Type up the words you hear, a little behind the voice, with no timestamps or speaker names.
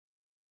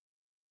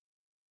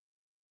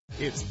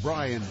It's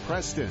Brian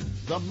Preston,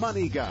 the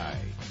Money Guy,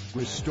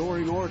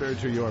 restoring order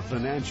to your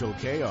financial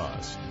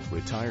chaos,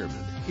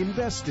 retirement,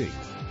 investing,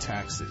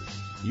 taxes.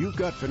 You've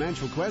got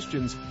financial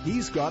questions,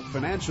 he's got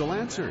financial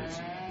answers.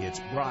 It's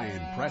Brian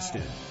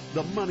Preston,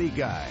 the Money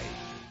Guy.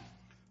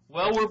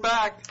 Well, we're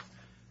back.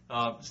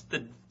 It's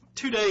the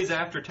 2 days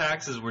after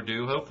taxes were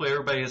due. Hopefully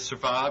everybody has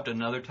survived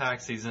another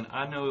tax season.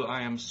 I know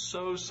I am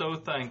so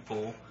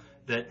thankful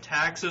that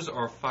taxes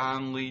are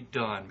finally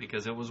done,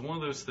 because it was one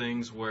of those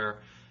things where,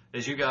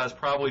 as you guys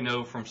probably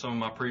know from some of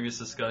my previous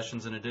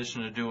discussions, in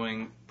addition to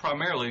doing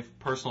primarily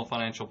personal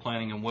financial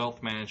planning and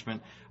wealth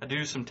management, I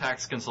do some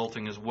tax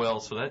consulting as well.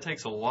 So that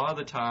takes a lot of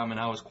the time, and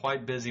I was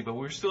quite busy, but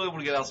we were still able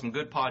to get out some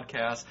good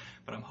podcasts.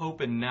 But I'm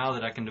hoping now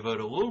that I can devote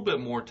a little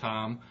bit more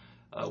time,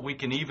 we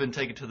can even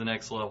take it to the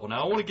next level.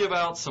 Now, I want to give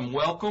out some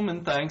welcome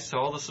and thanks to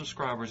all the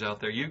subscribers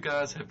out there. You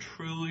guys have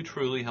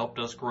truly helped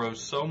us grow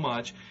so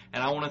much,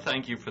 and I want to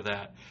thank you for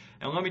that.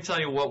 And let me tell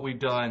you what we've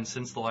done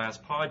since the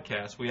last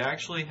podcast. We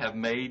actually have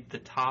made the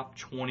top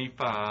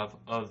 25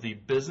 of the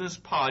business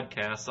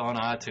podcasts on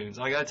iTunes.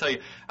 I got to tell you,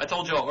 I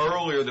told y'all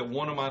earlier that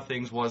one of my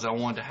things was I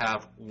wanted to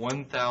have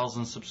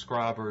 1,000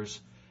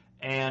 subscribers,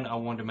 and I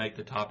wanted to make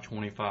the top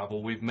 25.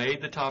 Well, we've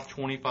made the top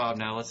 25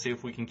 now. Let's see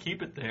if we can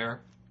keep it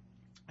there.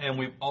 And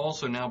we've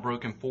also now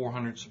broken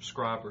 400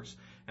 subscribers,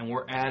 and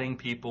we're adding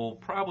people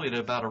probably at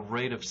about a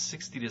rate of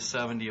 60 to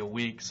 70 a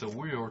week. So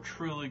we are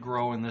truly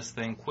growing this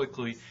thing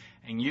quickly,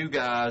 and you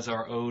guys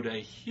are owed a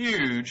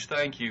huge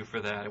thank you for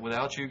that.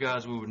 Without you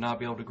guys, we would not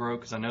be able to grow,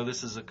 because I know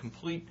this is a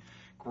complete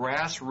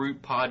grassroots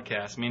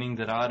podcast, meaning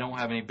that I don't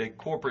have any big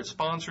corporate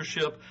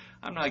sponsorship.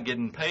 I'm not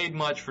getting paid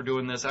much for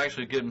doing this.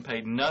 Actually getting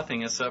paid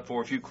nothing, except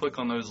for if you click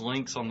on those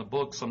links on the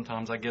book,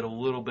 sometimes I get a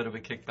little bit of a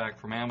kickback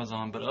from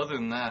Amazon, but other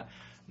than that,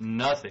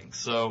 nothing.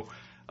 So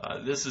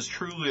this is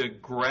truly a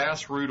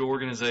grassroots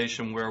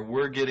organization where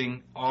we're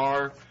getting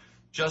our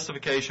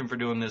justification for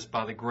doing this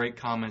by the great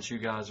comments you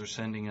guys are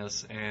sending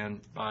us,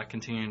 and by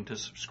continuing to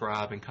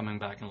subscribe and coming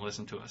back and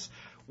listen to us.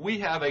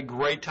 We have a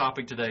great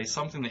topic today,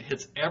 something that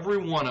hits every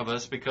one of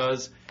us,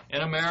 because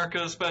in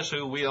America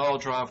especially, we all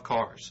drive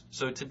cars.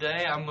 So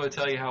today I'm going to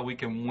tell you how we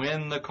can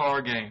win the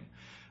car game.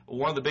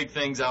 One of the big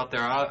things out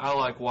there, I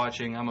like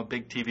watching. I'm a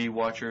big TV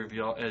watcher,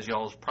 as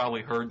y'all have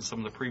probably heard in some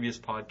of the previous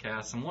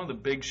podcasts. And one of the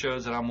big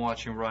shows that I'm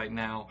watching right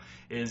now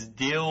is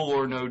Deal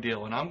or No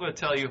Deal. And I'm going to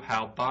tell you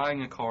how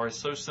buying a car is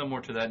so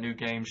similar to that new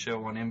game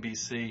show on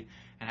NBC,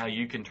 and how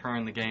you can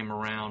turn the game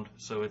around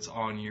so it's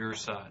on your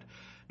side.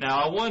 Now,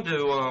 I wanted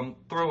to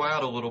throw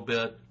out a little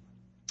bit.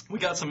 We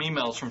got some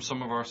emails from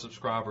some of our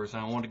subscribers,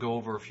 and I wanted to go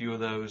over a few of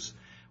those.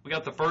 We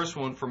got the first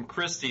one from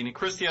Christy. And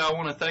Christy, I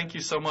want to thank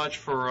you so much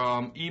for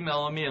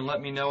emailing me and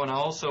letting me know. And I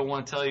also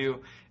want to tell you,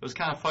 it was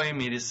kind of funny to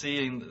me to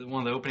see in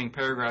one of the opening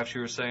paragraphs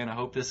you were saying, I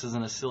hope this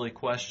isn't a silly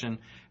question.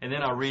 And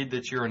then I read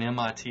that you're an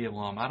MIT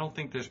alum. I don't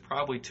think there's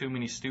probably too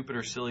many stupid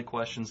or silly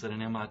questions that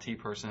an MIT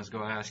person is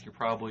going to ask. You're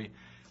probably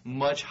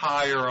much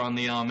higher on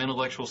the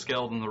intellectual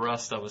scale than the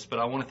rest of us. But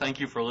I want to thank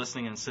you for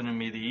listening and sending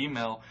me the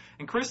email.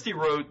 And Christy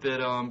wrote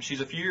that she's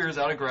a few years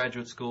out of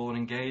graduate school and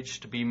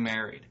engaged to be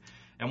married.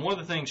 And one of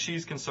the things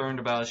she's concerned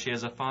about is she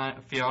has a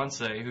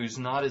fiance who's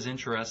not as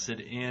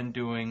interested in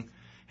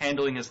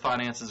handling his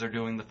finances or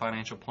doing the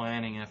financial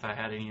planning, and if I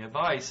had any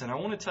advice. And I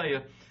want to tell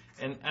you,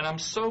 and I'm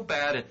so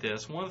bad at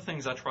this, one of the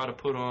things I try to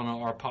put on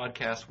our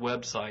podcast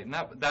website, and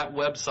that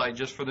website,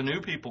 just for the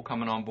new people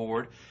coming on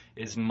board,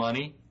 is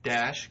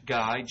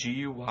money-guy.com.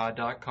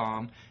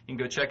 You can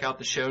go check out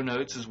the show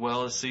notes, as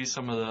well as see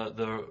some of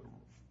the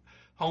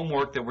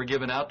homework that we're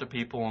giving out to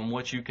people on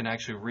what you can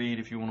actually read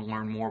if you want to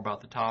learn more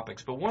about the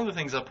topics. But one of the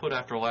things I put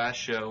after last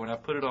show, and I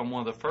put it on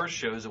one of the first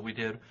shows that we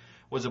did,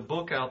 was a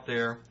book out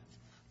there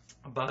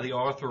by the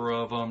author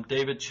of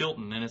David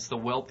Chilton, and it's The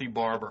Wealthy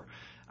Barber.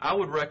 I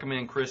would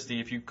recommend, Christy,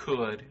 if you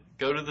could,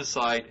 go to the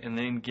site and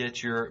then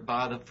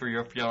buy for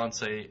your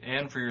fiance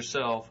and for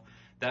yourself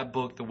that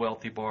book, The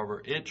Wealthy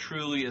Barber. It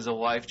truly is a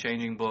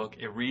life-changing book.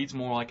 It reads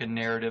more like a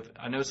narrative.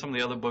 I know some of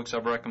the other books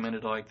I've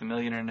recommended, like The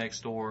Millionaire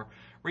Next Door,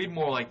 read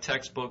more like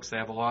textbooks. They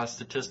have a lot of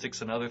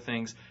statistics and other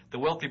things. The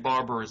Wealthy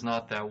Barber is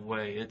not that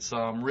way. It's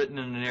written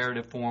in a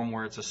narrative form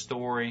where it's a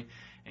story,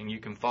 and you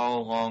can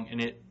follow along.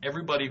 And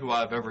everybody who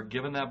I've ever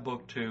given that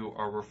book to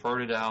or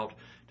referred it out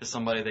to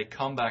somebody, they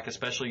come back,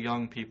 especially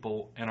young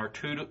people, and are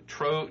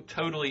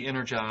totally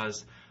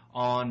energized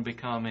on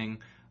becoming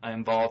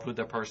involved with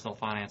their personal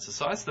finances.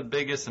 So that's the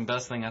biggest and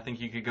best thing I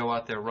think you could go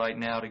out there right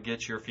now to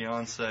get your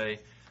fiance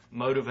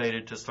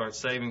motivated to start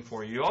saving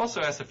for you. You also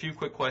asked a few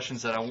quick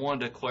questions that I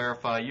wanted to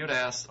clarify. You had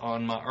asked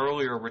on my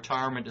earlier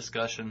retirement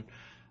discussion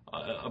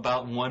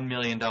about $1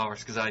 million,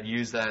 because I'd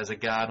used that as a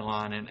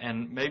guideline,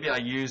 and maybe I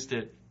used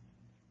it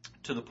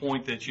to the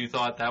point that you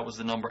thought that was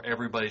the number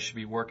everybody should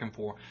be working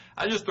for.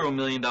 I just throw $1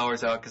 million out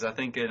because I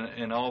think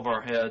in all of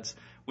our heads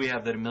we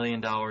have that $1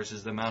 million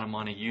is the amount of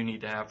money you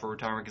need to have for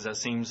retirement, because that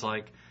seems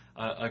like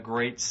a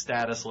great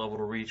status level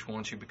to reach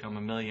once you become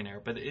a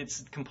millionaire. But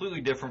it's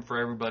completely different for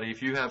everybody.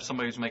 If you have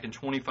somebody who's making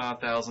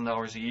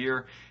 $25,000 a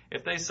year,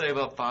 if they save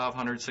up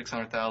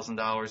 $500,000,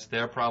 $600,000,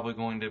 they're probably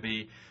going to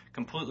be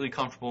completely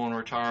comfortable in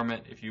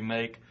retirement. If you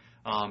make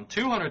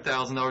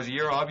 $200,000 a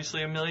year,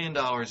 obviously $1 million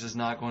is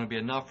not going to be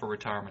enough for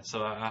retirement.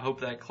 So I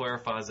hope that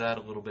clarifies that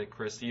a little bit,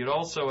 Christy. You'd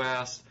also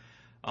asked,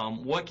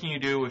 what can you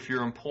do if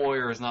your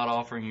employer is not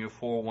offering you a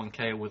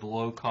 401k with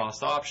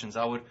low-cost options?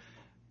 I would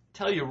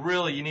tell you,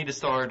 really, you need to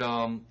start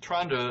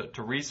trying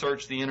to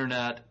research the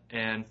Internet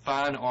and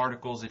find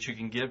articles that you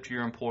can give to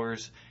your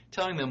employers,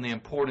 telling them the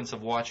importance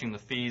of watching the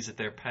fees that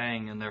they're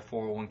paying in their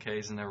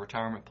 401ks and their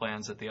retirement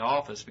plans at the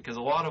office, because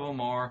a lot of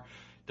them are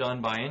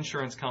done by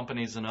insurance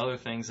companies and other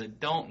things that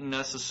don't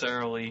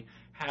necessarily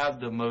have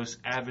the most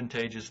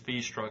advantageous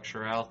fee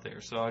structure out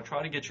there. So I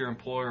try to get your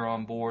employer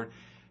on board.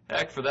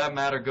 Heck, for that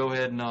matter, go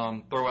ahead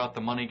and throw out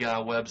the Money Guy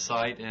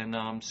website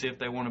and see if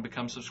they want to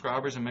become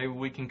subscribers, and maybe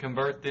we can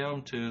convert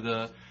them to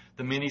the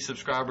many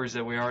subscribers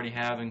that we already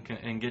have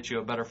and get you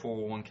a better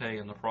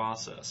 401k in the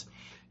process.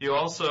 You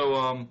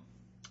also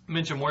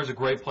mentioned where's a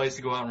great place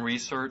to go out and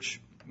research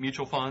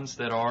mutual funds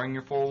that are in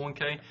your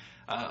 401k.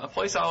 A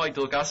place I like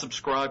to look, I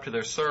subscribe to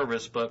their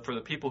service, but for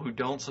the people who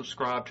don't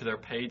subscribe to their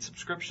paid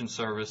subscription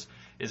service,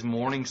 is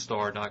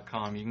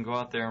Morningstar.com. You can go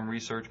out there and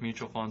research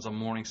mutual funds on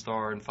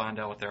Morningstar and find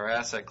out what their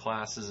asset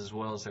classes as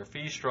well as their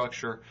fee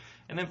structure,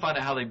 and then find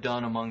out how they've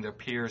done among their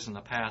peers in the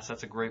past.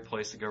 That's a great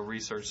place to go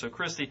research. So,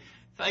 Christy,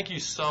 thank you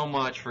so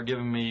much for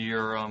giving me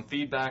your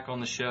feedback on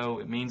the show.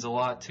 It means a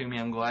lot to me.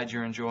 I'm glad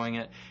you're enjoying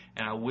it,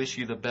 and I wish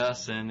you the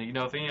best. And,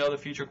 if any other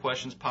future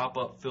questions pop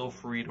up, feel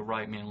free to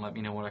write me and let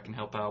me know what I can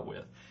help out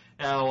with.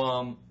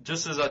 Now,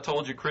 just as I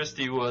told you,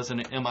 Christy was an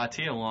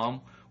MIT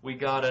alum, we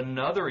got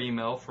another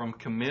email from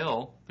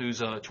Camille,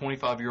 who's a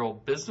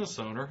 25-year-old business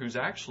owner who's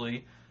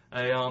actually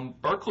a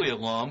Berkeley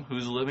alum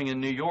who's living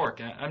in New York.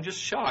 I'm just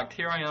shocked.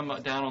 Here I am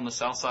down on the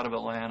south side of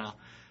Atlanta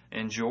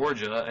in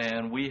Georgia,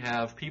 and we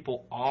have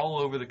people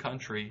all over the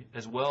country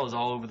as well as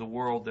all over the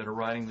world that are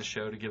writing the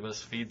show to give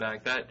us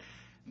feedback.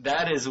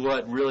 That is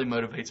what really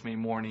motivates me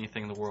more than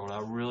anything in the world. I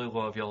really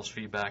love y'all's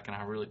feedback, and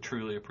I really,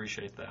 truly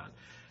appreciate that.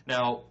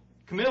 Now,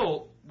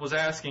 Camille was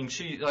asking,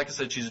 like I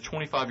said, she's a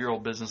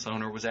 25-year-old business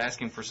owner, was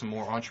asking for some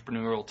more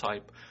entrepreneurial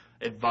type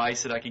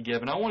advice that I could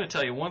give. And I want to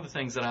tell you, one of the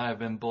things that I have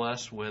been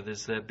blessed with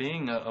is that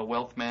being a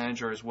wealth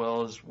manager as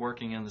well as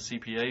working in the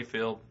CPA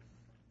field,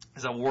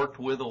 is I've worked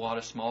with a lot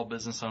of small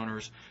business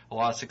owners, a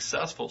lot of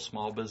successful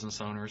small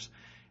business owners,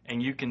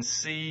 and you can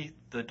see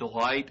the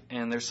delight,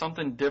 and there's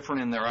something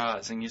different in their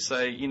eyes. And you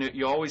say,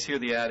 you always hear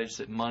the adage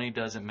that money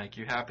doesn't make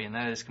you happy, and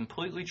that is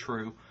completely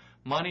true.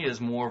 Money is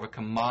more of a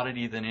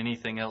commodity than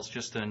anything else,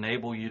 just to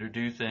enable you to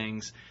do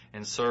things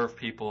and serve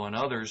people and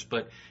others.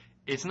 But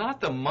it's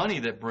not the money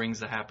that brings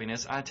the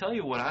happiness. I tell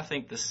you what I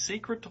think the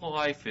secret to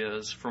life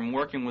is from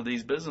working with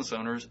these business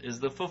owners is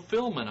the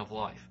fulfillment of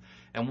life.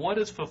 And what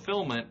is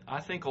fulfillment?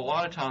 I think a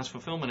lot of times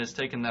fulfillment is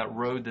taking that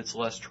road that's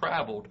less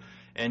traveled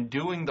and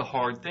doing the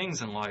hard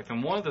things in life.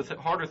 And one of the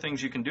harder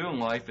things you can do in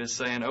life is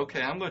saying,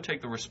 okay, I'm going to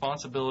take the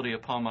responsibility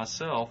upon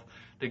myself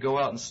to go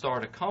out and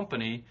start a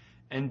company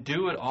and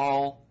do it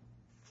all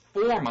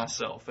for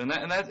myself. And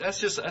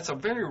that's a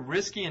very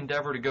risky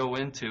endeavor to go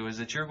into, is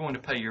that you're going to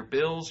pay your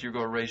bills, you're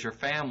going to raise your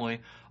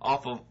family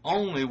off of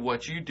only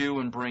what you do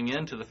and bring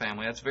into the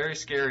family. That's very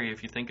scary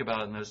if you think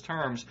about it in those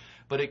terms,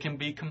 but it can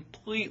be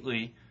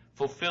completely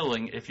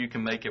fulfilling if you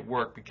can make it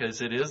work,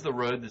 because it is the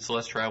road that's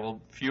less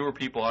traveled. Fewer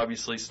people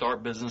obviously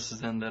start businesses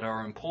than that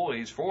are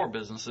employees for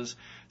businesses.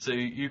 So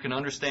you can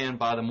understand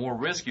by the more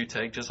risk you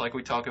take, just like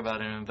we talk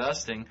about in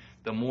investing,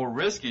 the more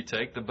risk you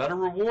take, the better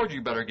reward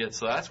you better get.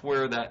 So that's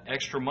where that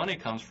extra money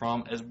comes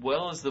from, as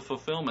well as the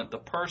fulfillment, the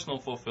personal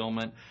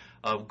fulfillment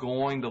of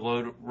going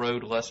the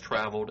road less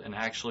traveled and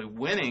actually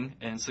winning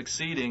and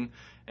succeeding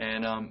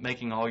and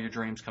making all your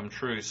dreams come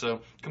true.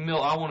 So,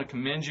 Camille, I want to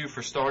commend you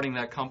for starting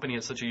that company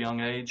at such a young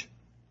age.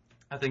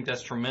 I think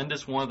that's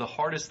tremendous. One of the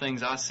hardest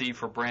things I see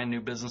for brand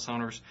new business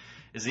owners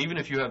is even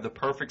if you have the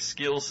perfect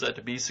skill set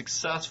to be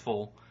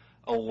successful,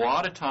 a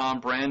lot of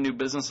time brand new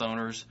business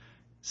owners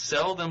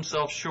sell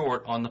themselves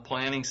short on the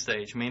planning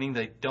stage, meaning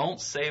they don't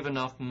save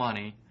enough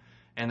money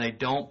and they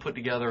don't put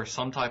together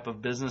some type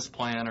of business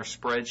plan or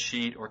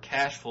spreadsheet or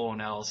cash flow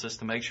analysis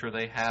to make sure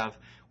they have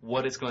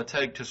what it's going to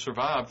take to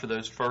survive for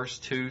those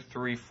first 2,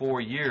 3,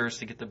 4 years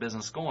to get the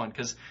business going.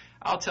 Because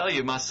I'll tell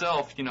you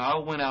myself, I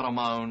went out on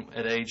my own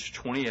at age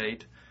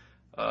 28,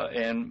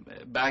 and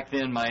back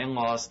then my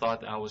in-laws thought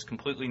that I was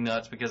completely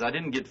nuts because I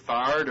didn't get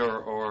fired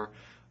or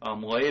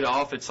laid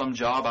off at some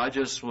job. I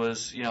just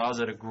was, I was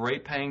at a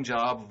great paying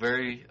job, a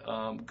very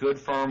good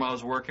firm I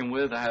was working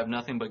with. I have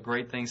nothing but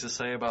great things to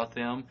say about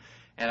them.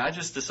 And I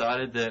just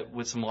decided that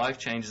with some life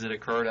changes that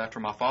occurred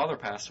after my father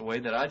passed away,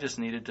 that I just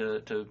needed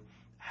to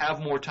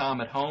have more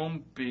time at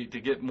home, to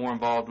get more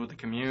involved with the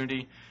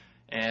community.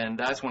 And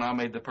that's when I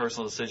made the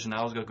personal decision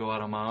I was going to go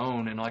out on my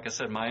own. And like I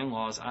said, my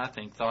in-laws, I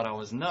think, thought I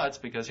was nuts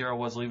because here I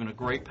was leaving a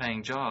great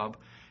paying job,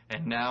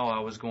 and now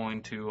I was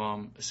going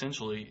to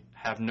essentially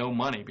have no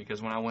money,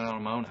 because when I went out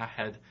on my own, I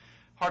had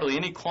hardly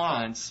any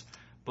clients,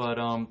 but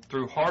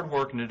through hard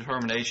work and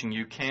determination,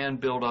 you can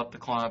build up the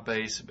client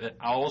base. But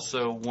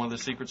also, one of the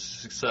secrets to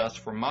success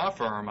for my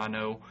firm, I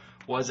know,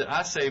 was that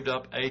I saved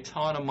up a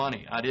ton of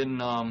money. I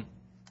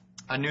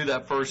knew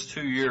that first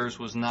 2 years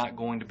was not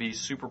going to be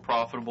super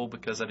profitable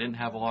because I didn't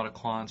have a lot of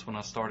clients when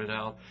I started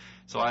out.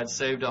 So I had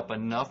saved up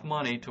enough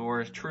money to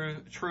where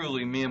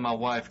truly me and my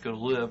wife could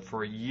live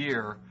for a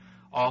year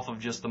off of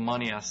just the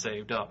money I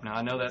saved up. Now,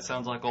 I know that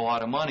sounds like a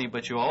lot of money,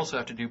 but you also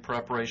have to do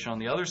preparation on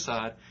the other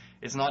side.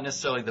 It's not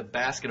necessarily the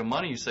basket of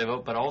money you save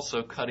up, but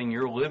also cutting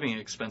your living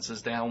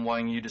expenses down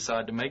when you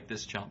decide to make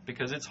this jump,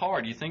 because it's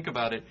hard. You think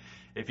about it,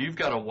 if you've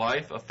got a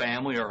wife, a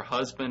family, or a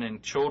husband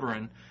and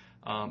children,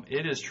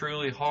 it is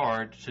truly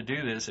hard to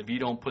do this if you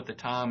don't put the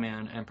time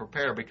in and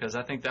prepare, because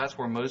I think that's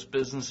where most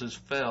businesses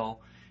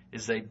fail,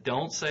 is they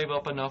don't save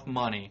up enough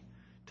money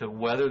to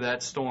weather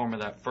that storm of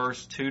that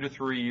first 2 to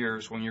 3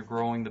 years when you're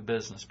growing the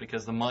business,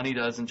 because the money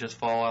doesn't just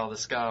fall out of the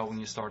sky when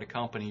you start a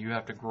company. You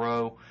have to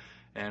grow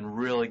and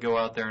really go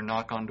out there and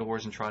knock on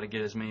doors and try to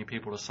get as many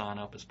people to sign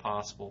up as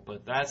possible.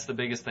 But that's the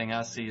biggest thing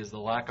I see, is the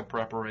lack of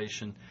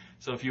preparation.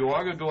 So if you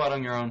are going to go out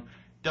on your own,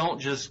 don't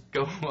just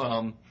go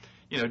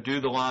do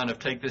the line of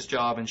take this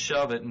job and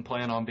shove it and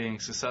plan on being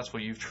successful.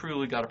 You've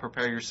truly got to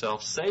prepare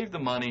yourself, save the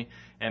money,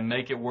 and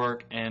make it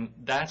work, and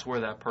that's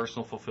where that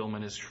personal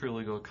fulfillment is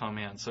truly going to come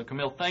in. So,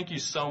 Camille, thank you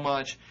so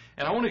much.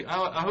 And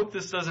I hope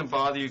this doesn't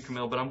bother you,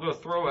 Camille, but I'm going to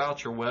throw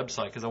out your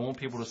website because I want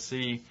people to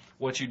see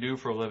what you do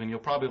for a living. You'll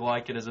probably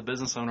like it. As a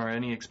business owner,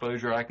 any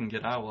exposure I can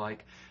get, I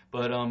like.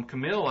 But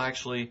Camille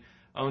actually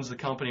owns the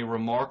company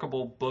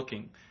Remarkable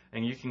Booking.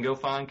 And you can go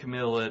find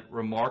Camille at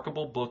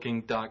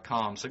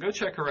remarkablebooking.com. So go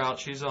check her out.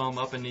 She's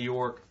up in New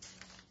York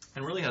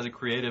and really has a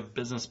creative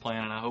business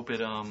plan, and I hope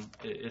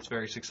it's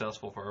very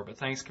successful for her. But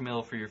thanks,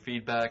 Camille, for your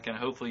feedback, and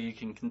hopefully you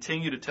can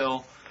continue to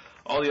tell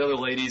all the other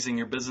ladies in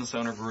your business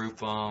owner group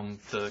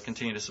to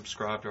continue to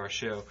subscribe to our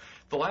show.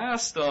 The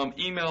last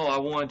email I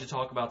wanted to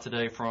talk about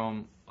today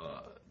from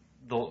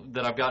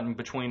that I've gotten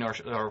between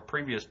our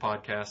previous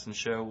podcast and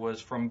show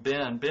was from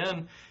Ben.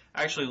 Ben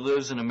actually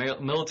lives in a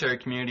military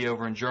community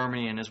over in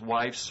Germany, and his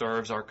wife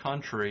serves our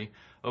country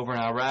over in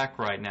Iraq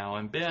right now.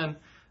 And Ben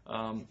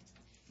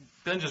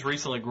just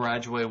recently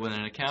graduated with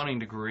an accounting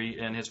degree,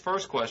 and his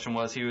first question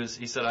was,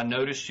 he said, I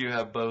noticed you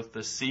have both the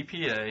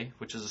CPA,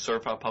 which is a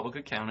certified public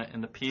accountant,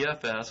 and the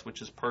PFS,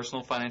 which is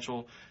personal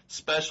financial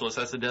specialist.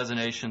 That's a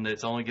designation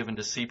that's only given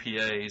to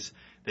CPAs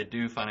that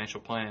do financial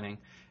planning.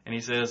 And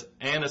he says,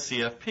 and a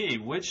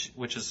CFP,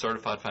 which is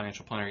certified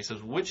financial planner. He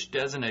says, which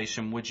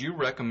designation would you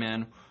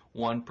recommend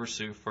one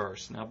pursue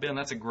first? Now, Ben,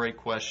 that's a great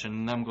question,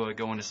 and I'm going to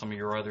go into some of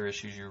your other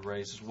issues you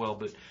raised as well.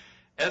 But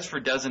as for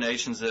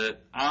designations that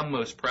I'm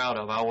most proud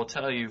of, I will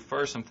tell you,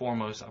 first and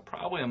foremost, I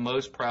probably am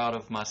most proud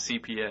of my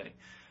CPA.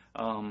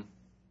 And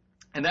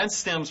that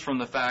stems from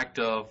the fact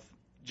of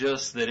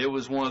just that it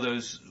was one of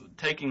those,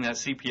 taking that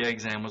CPA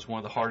exam was one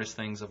of the hardest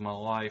things of my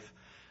life.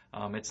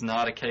 It's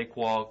not a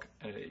cakewalk.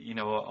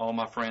 All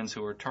my friends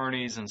who are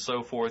attorneys and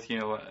so forth,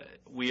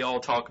 we all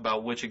talk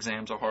about which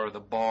exams are harder, the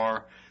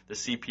bar, the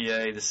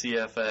CPA, the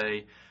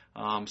CFA,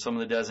 some of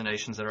the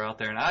designations that are out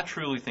there. And I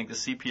truly think the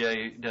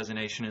CPA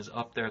designation is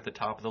up there at the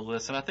top of the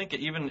list. And I think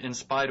even in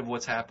spite of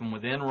what's happened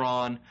with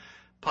Enron,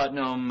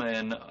 Putnam,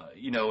 and,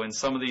 and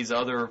some of these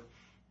other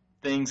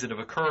things that have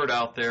occurred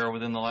out there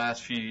within the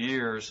last few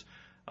years,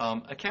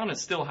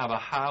 accountants still have a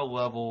high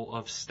level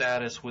of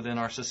status within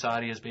our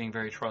society as being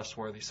very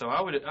trustworthy. So I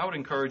would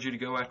encourage you to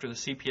go after the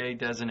CPA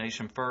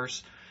designation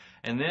first.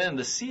 And then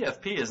the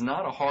CFP is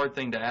not a hard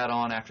thing to add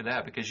on after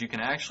that, because you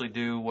can actually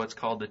do what's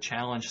called the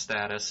challenge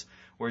status,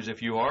 whereas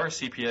if you are a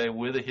CPA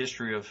with a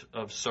history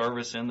of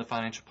service in the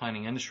financial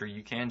planning industry,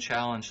 you can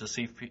challenge the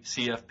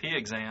CFP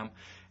exam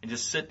and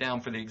just sit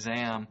down for the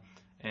exam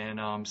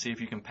and see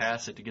if you can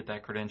pass it to get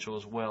that credential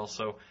as well.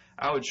 So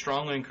I would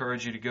strongly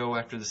encourage you to go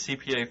after the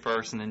CPA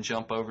first and then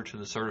jump over to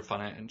the Certified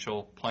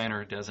Financial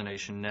Planner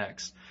designation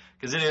next,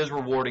 because it is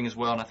rewarding as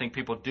well, and I think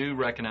people do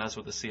recognize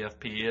what the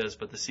CFP is,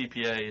 but the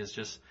CPA is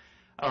just,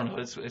 I don't know,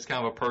 it's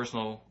kind of a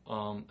personal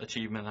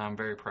achievement that I'm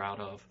very proud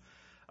of.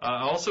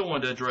 I also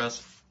wanted to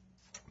address,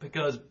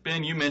 because,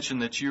 Ben, you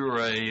mentioned that you were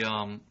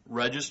a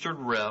registered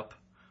rep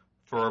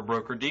for a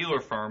broker-dealer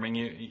firm, and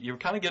you're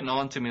kind of getting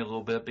on to me a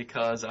little bit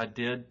because I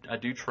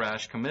do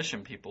trash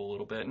commission people a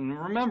little bit. And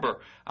remember,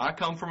 I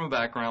come from a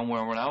background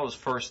where when I was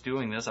first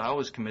doing this, I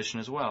was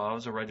commissioned as well. I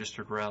was a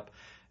registered rep.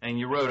 And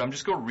you wrote, I'm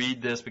just going to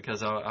read this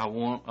because I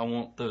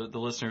want the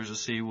listeners to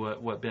see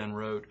what Ben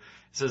wrote.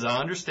 It says, I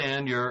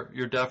understand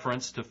your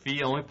deference to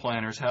fee-only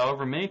planners.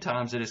 However, many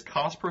times it is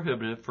cost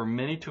prohibitive for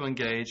many to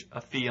engage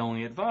a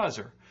fee-only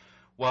advisor.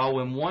 While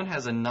when one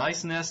has a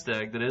nice nest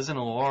egg that isn't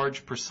a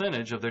large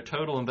percentage of their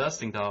total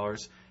investing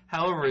dollars,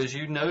 however, as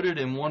you noted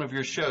in one of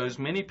your shows,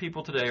 many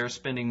people today are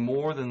spending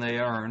more than they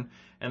earn,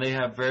 and they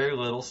have very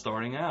little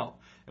starting out,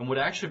 and would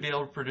actually be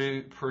able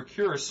to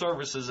procure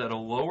services at a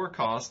lower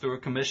cost through a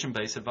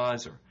commission-based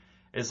advisor,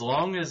 as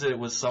long as it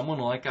was someone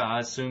like I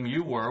assume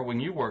you were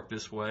when you worked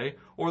this way,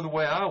 or the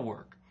way I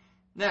work.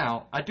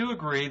 Now, I do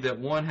agree that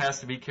one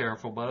has to be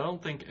careful, but I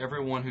don't think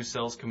everyone who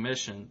sells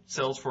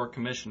for a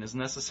commission is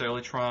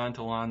necessarily trying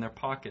to line their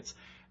pockets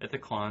at the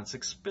client's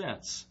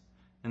expense.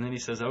 And then he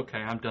says, okay,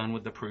 I'm done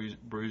with the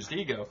bruised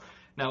ego.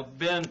 Now,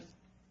 Ben,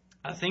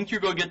 I think you're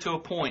going to get to a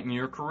point in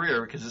your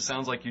career, because it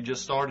sounds like you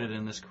just started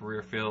in this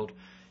career field,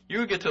 you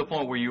will get to a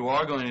point where you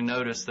are going to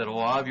notice that a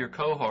lot of your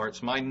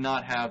cohorts might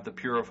not have the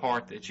pure of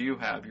heart that you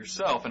have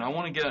yourself. And I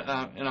want to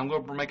and I'm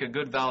going to make a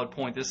good valid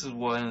point. This is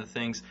one of the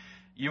things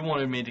you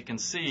wanted me to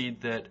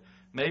concede, that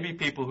maybe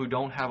people who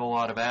don't have a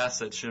lot of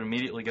assets should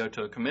immediately go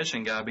to a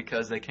commission guy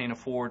because they can't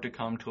afford to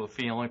come to a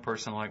fee-only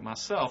person like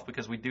myself,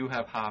 because we do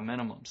have high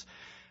minimums.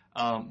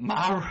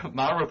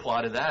 My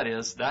reply to that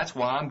is, that's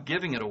why I'm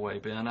giving it away,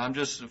 Ben. I'm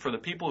just, for the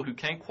people who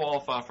can't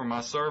qualify for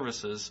my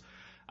services,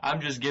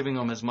 I'm just giving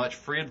them as much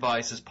free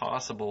advice as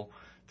possible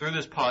through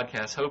this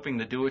podcast, hoping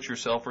the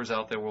do-it-yourselfers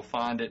out there will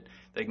find it,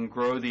 they can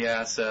grow the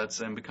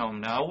assets and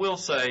become. Now, I will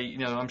say,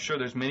 I'm sure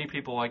there's many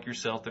people like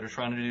yourself that are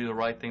trying to do the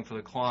right thing for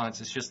the clients.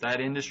 It's just that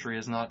industry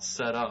is not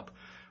set up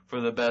for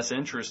the best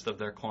interest of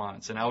their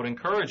clients. And I would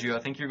encourage you, I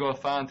think you're going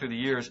to find through the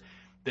years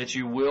that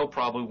you will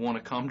probably want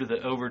to come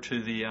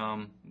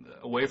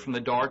away from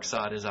the dark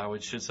side, as I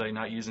should say,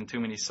 not using too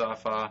many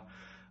sci-fi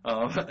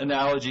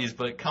analogies,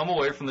 but come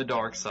away from the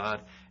dark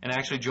side and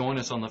actually join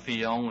us on the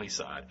fee-only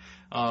side.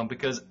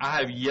 Because I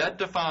have yet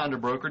to find a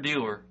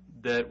broker-dealer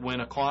that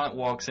when a client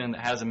walks in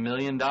that has $1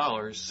 million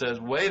says,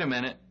 wait a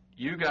minute,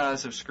 you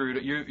guys have screwed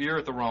it. You're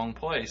at the wrong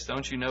place.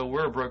 Don't you know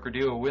we're a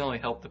broker-dealer? We only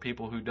help the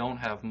people who don't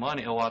have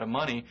money, a lot of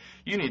money.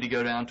 You need to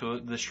go down to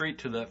the street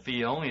to the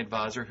fee-only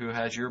advisor who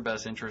has your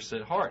best interests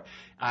at heart.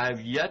 I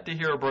have yet to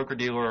hear a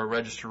broker-dealer or a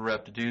registered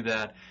rep to do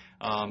that.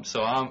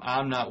 So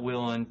I'm not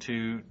willing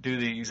to do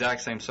the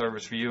exact same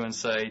service for you and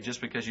say,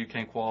 just because you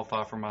can't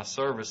qualify for my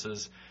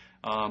services,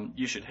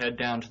 you should head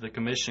down to the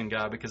commission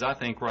guy, because I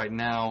think right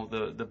now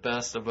the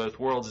best of both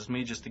worlds is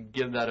me just to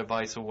give that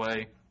advice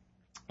away,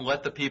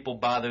 let the people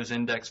buy those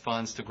index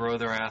funds to grow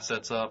their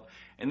assets up,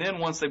 and then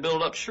once they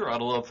build up, sure,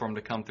 I'd love for them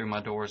to come through my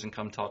doors and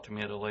come talk to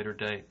me at a later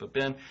date. But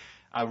Ben,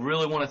 I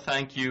really want to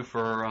thank you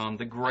for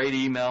the great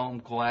email. I'm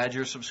glad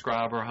you're a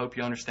subscriber. I hope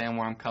you understand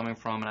where I'm coming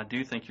from, and I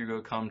do think you're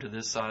going to come to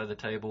this side of the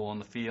table on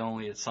the fee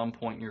only at some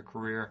point in your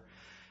career.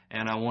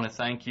 And I want to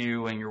thank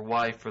you and your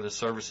wife for the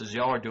services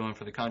y'all are doing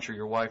for the country,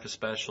 your wife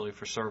especially,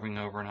 for serving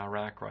over in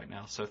Iraq right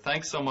now. So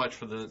thanks so much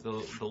for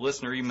the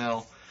listener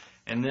email.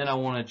 And then I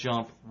want to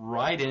jump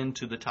right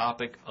into the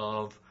topic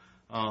of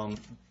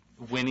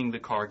winning the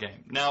car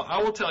game. Now,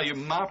 I will tell you,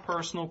 my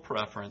personal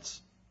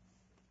preference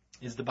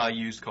is to buy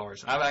used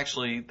cars.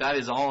 That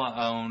is all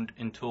I owned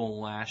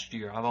until last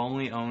year. I've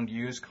only owned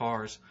used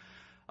cars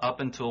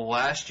up until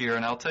last year,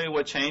 and I'll tell you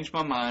what changed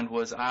my mind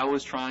was I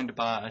was trying to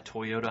buy a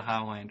Toyota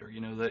Highlander.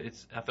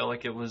 I felt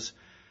like it was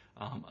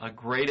a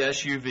great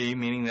SUV,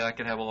 meaning that I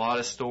could have a lot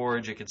of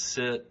storage, it could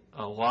sit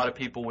a lot of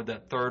people with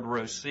that third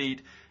row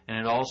seat, and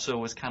it also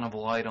was kind of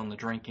light on the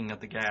drinking of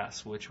the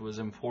gas, which was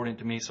important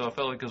to me, so I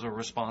felt like it was a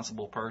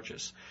responsible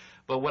purchase.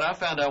 But what I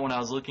found out when I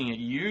was looking at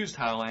used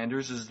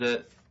Highlanders is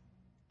that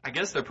I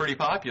guess they're pretty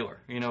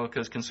popular,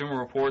 because Consumer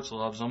Reports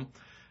loves them,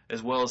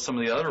 as well as some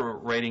of the other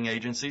rating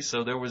agencies,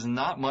 so there was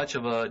not much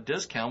of a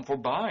discount for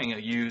buying a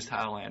used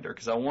Highlander,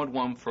 because I wanted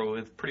one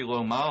with pretty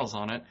low miles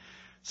on it.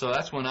 So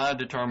that's when I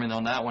determined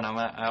on that one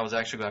I was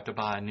actually going to have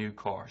to buy a new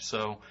car.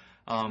 So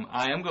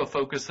I am going to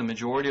focus the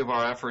majority of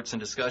our efforts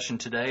and discussion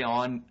today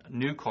on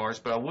new cars,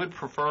 but I would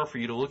prefer for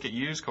you to look at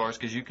used cars,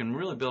 because you can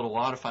really build a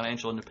lot of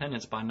financial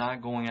independence by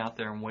not going out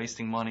there and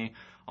wasting money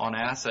on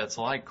assets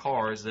like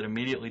cars that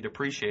immediately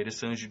depreciate as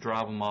soon as you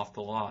drive them off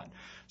the lot.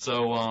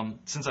 So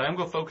since I am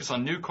going to focus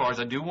on new cars,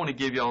 I do want to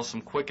give you all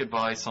some quick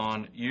advice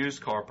on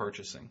used car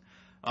purchasing.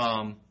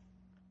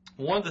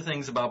 One of the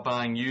things about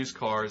buying used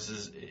cars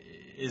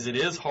is it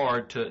is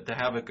hard to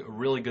have a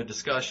really good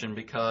discussion,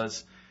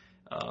 because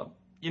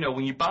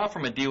when you buy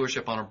from a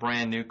dealership on a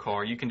brand new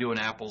car, you can do an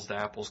apples to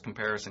apples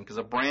comparison, because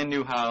a brand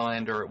new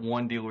Highlander at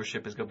one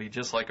dealership is going to be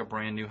just like a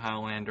brand new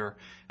Highlander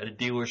at a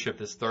dealership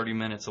that's 30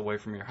 minutes away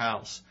from your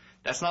house.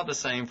 That's not the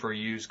same for a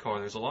used car.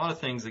 There's a lot of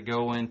things that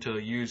go into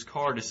a used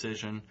car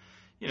decision,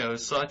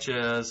 such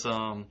as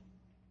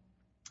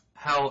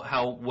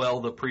how well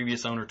the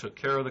previous owner took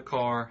care of the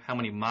car, how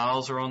many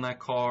miles are on that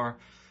car,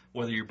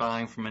 whether you're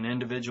buying from an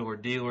individual or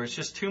dealer. It's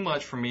just too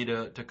much for me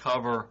to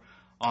cover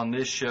on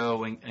this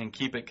show and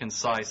keep it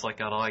concise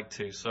like I'd like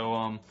to.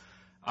 So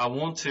I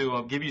want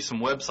to give you some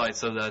websites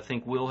so that I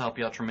think will help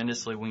you out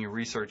tremendously when you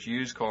research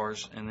used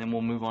cars, and then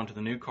we'll move on to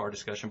the new car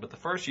discussion. But the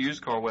first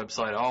used car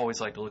website I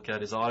always like to look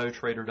at is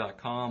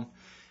autotrader.com.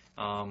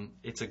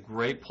 It's a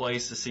great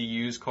place to see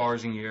used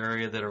cars in your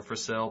area that are for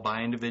sale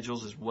by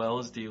individuals as well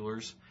as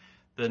dealers.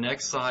 The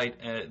next site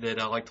that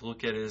I like to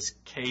look at is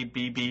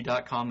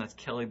kbb.com. That's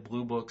Kelley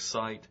Blue Book's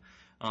site.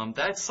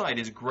 That site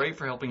is great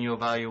for helping you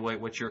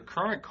evaluate what your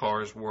current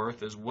car is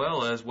worth, as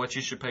well as what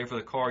you should pay for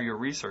the car you're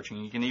researching.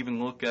 You can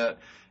even look at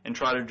and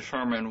try to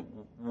determine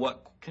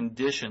what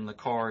condition the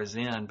car is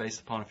in based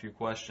upon a few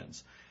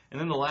questions.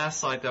 And then the last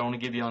site that I want to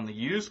give you on the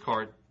used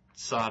car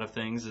side of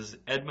things is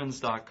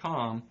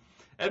Edmunds.com.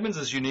 Edmunds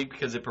is unique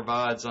because it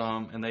provides,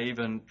 and they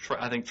even,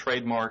 I think,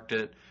 trademarked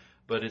it,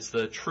 but it's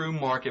the true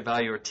market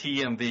value, or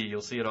TMV.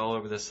 You'll see it all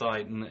over the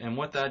site. And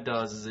what that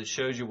does is it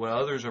shows you what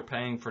others are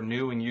paying for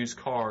new and used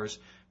cars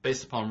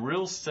based upon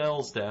real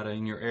sales data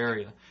in your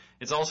area.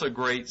 It's also a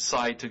great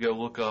site to go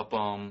look up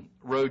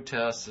road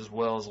tests as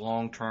well as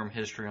long-term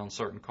history on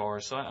certain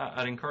cars. So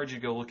I'd encourage you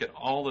to go look at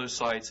all those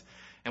sites.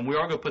 And we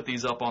are going to put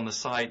these up on the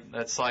site.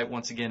 That site,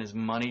 once again, is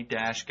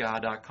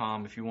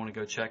money-guy.com if you want to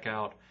go check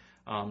out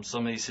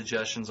some of these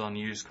suggestions on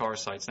used car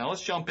sites. Now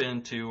let's jump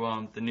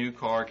into the new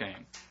car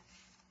game.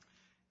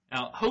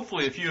 Now,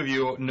 hopefully a few of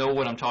you know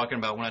what I'm talking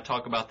about when I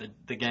talk about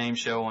the game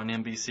show on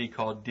NBC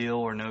called Deal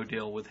or No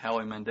Deal with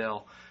Howie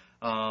Mandel.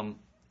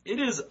 It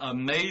is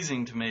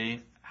amazing to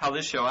me how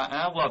this show,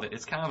 I love it.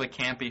 It's kind of a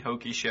campy,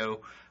 hokey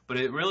show, but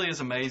it really is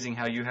amazing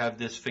how you have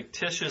this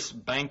fictitious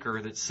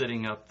banker that's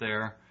sitting up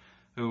there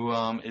who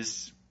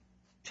is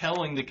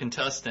telling the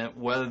contestant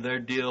whether their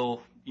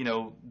deal,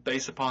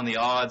 based upon the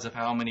odds of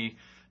how many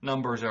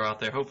numbers are out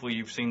there. Hopefully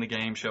you've seen the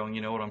game show and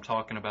you know what I'm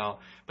talking about.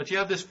 But you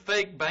have this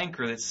fake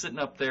banker that's sitting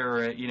up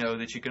there,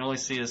 that you can only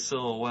see his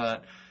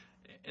silhouette.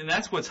 And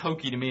that's what's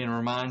hokey to me and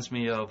reminds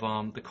me of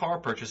the car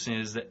purchasing,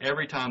 is that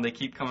every time they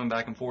keep coming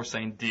back and forth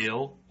saying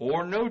deal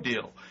or no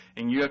deal.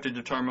 And you have to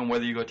determine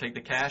whether you go take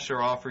the cash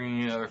they're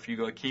offering you or if you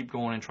go keep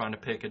going and trying to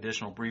pick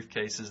additional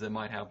briefcases that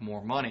might have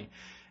more money.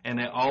 And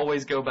they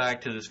always go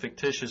back to this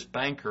fictitious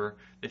banker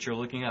that you're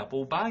looking up.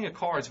 Well, buying a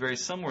car is very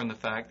similar in the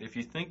fact that if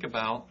you think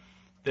about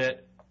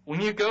that when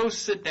you go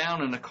sit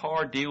down in a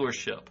car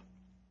dealership,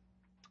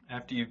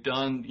 after you've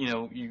done,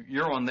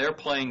 you're on their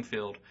playing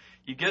field,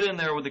 you get in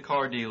there with the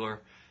car dealer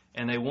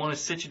and they want to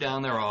sit you down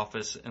in their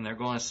office and they're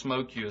going to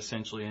smoke you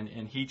essentially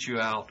and heat you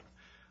out,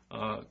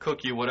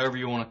 cook you, whatever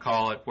you want to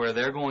call it, where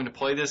they're going to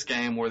play this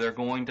game where they're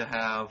going to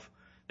have,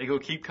 they go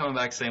keep coming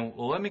back saying,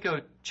 well, let me go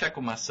check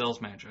with my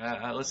sales manager.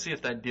 Let's see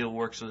if that deal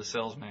works with the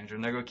sales manager.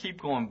 And they're going to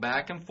keep going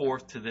back and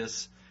forth to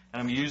this,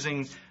 and I'm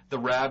using the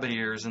rabbit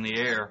ears in the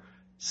air,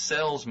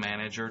 sales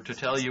manager to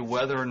tell you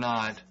whether or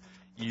not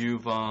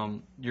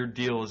your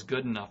deal is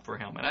good enough for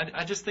him. And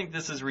I just think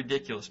this is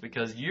ridiculous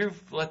because you've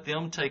let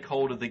them take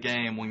hold of the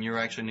game when you're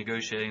actually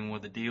negotiating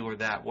with the dealer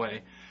that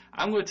way.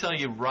 I'm going to tell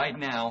you right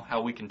now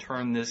how we can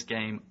turn this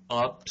game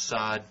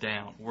upside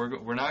down.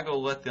 We're not going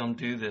to let them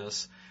do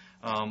this.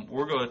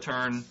 We're going to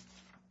turn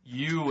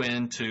you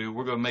into,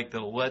 we're going to make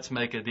the let's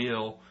make a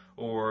deal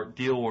or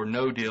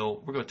no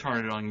deal. We're going to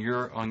turn it on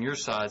your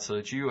side so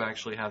that you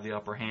actually have the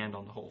upper hand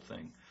on the whole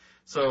thing.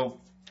 So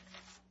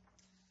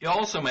you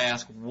also may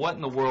ask, what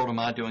in the world am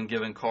I doing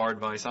giving car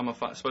advice? I'm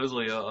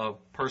supposedly a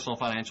personal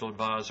financial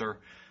advisor.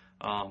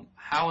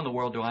 How in the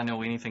world do I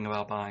know anything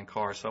about buying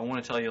cars? So I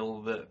want to tell you a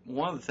little bit.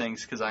 One of the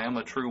things, because I am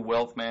a true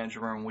wealth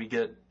manager and we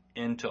get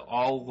into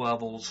all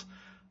levels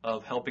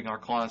of helping our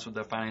clients with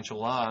their financial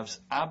lives,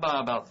 I buy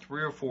about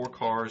 3 or 4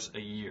 cars a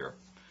year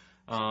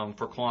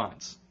for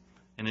clients,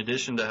 in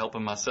addition to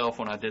helping myself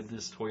when I did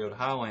this Toyota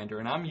Highlander.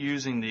 And I'm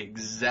using the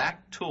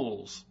exact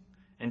tools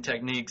and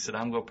techniques that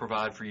I'm going to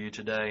provide for you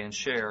today and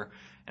share.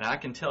 And I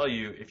can tell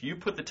you, if you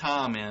put the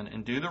time in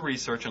and do the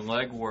research and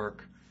legwork,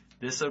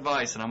 this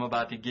advice that I'm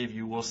about to give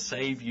you will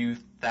save you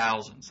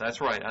thousands.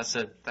 That's right, I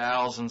said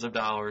thousands of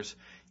dollars.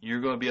 You're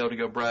going to be able to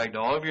go brag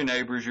to all of your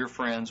neighbors, your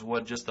friends,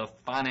 what just a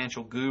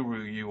financial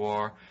guru you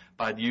are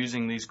by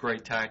using these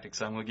great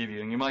tactics I'm going to give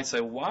you. And you might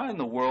say, why in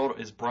the world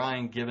is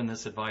Brian giving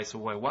this advice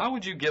away? Why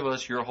would you give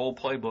us your whole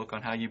playbook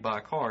on how you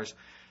buy cars?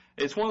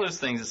 It's one of those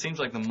things. It seems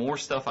like the more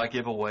stuff I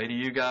give away to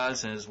you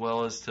guys, as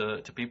well as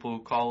to people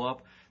who call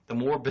up, the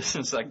more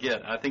business I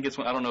get. I think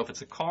I don't know if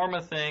it's a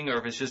karma thing or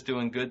if it's just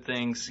doing good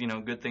things,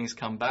 good things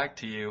come back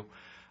to you.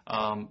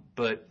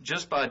 But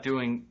just by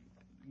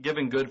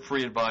giving good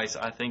free advice,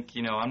 I think,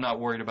 I'm not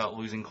worried about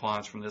losing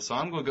clients from this. So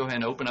I'm going to go ahead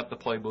and open up the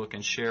playbook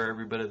and share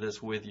every bit of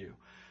this with you.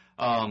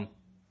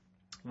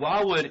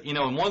 Why would,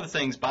 and one of the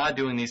things by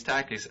doing these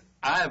tactics,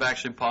 I have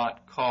actually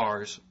bought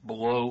cars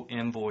below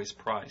invoice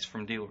price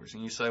from dealers.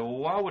 And you say, well,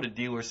 why would a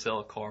dealer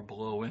sell a car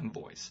below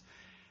invoice?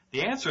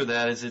 The answer to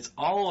that is it's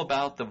all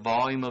about the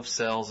volume of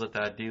sales at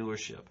that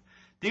dealership.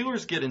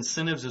 Dealers get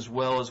incentives as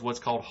well as what's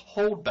called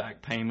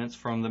holdback payments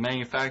from the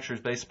manufacturers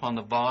based upon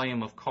the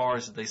volume of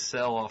cars that they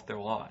sell off their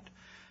lot.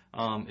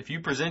 If you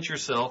present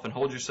yourself and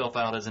hold yourself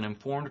out as an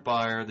informed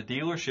buyer, the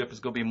dealership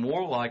is going to be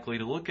more likely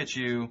to look at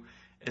you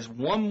as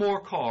one more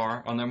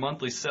car on their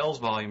monthly sales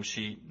volume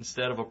sheet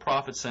instead of a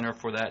profit center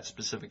for that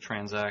specific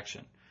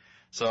transaction.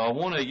 So I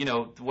want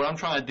to, what I'm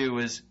trying to do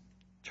is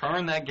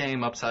turn that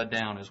game upside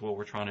down is what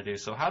we're trying to do.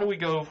 So how do we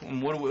go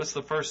and what's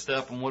the first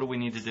step and what do we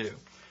need to do?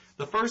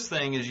 The first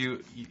thing is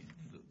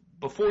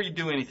before you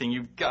do anything,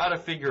 you've got to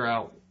figure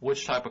out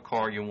which type of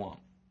car you want.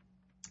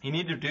 You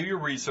need to do your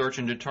research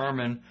and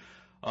determine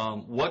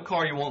what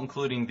car you want,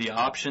 including the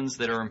options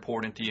that are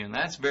important to you. And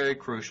that's very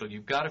crucial.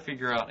 You've got to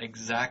figure out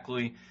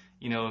exactly,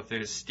 if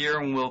there's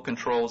steering wheel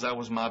controls. That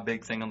was my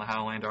big thing on the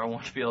Highlander. I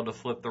wanted to be able to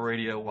flip the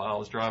radio while I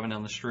was driving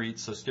down the street.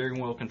 So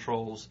steering wheel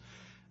controls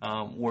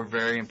were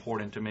very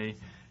important to me.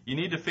 you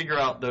need to figure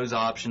out those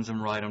options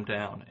and write them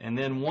down. And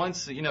then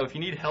once, if you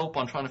need help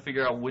on trying to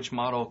figure out which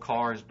model of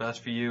car is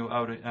best for you,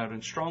 I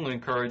would strongly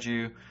encourage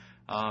you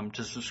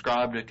to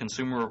subscribe to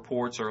Consumer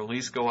Reports, or at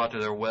least go out to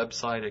their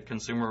website at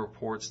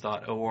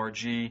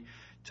consumerreports.org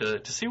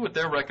to see what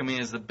they're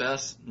recommending as the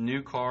best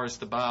new cars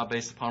to buy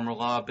based upon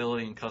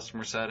reliability and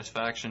customer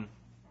satisfaction.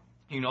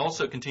 You can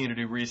also continue to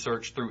do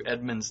research through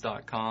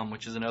Edmunds.com,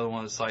 which is another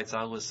one of the sites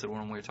I listed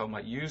when we were talking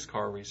about used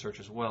car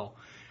research as well.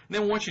 And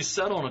then once you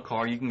settle on a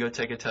car, you can go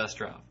take a test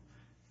drive.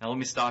 Now let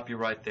me stop you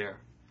right there.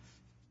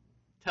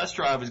 Test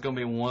drive is going to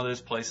be one of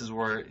those places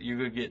where you're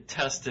going to get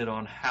tested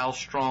on how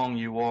strong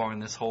you are in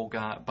this whole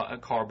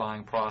car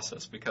buying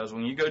process, because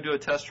when you go do a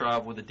test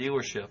drive with a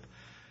dealership,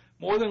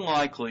 more than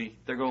likely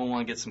they're going to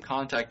want to get some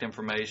contact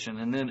information,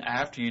 and then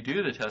after you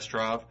do the test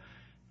drive,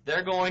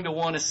 they're going to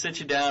want to sit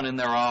you down in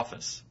their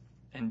office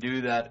and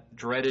do that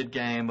dreaded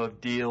game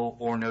of deal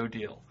or no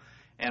deal.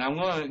 And I'm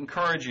going to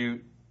encourage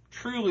you,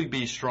 truly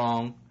be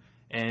strong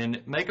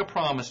and make a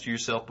promise to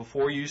yourself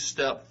before you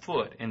step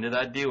foot into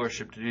that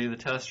dealership to do the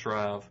test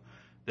drive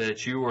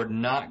that you are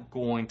not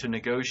going to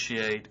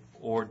negotiate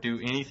or do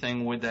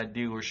anything with that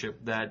dealership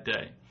that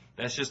day.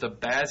 That's just a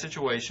bad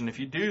situation. If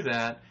you do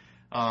that,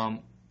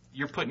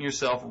 you're putting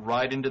yourself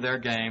right into their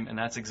game, and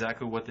that's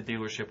exactly what the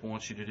dealership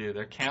wants you to do.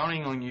 They're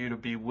counting on you to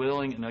be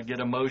willing and to get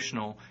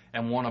emotional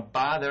and want to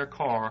buy their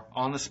car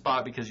on the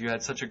spot because you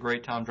had such a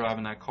great time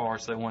driving that car,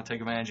 so they want to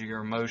take advantage of your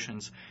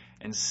emotions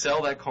and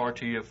sell that car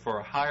to you for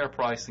a higher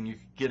price than you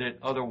could get it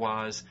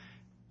otherwise,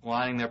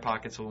 lining their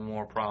pockets with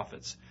more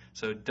profits.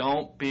 So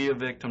don't be a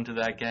victim to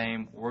that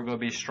game. We're going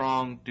to be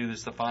strong, do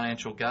this the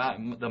financial guy,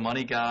 the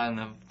money guy, and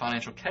the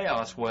financial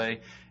chaos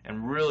way,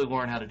 and really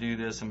learn how to do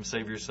this and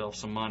save yourself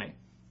some money.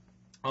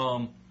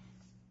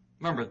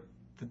 Remember,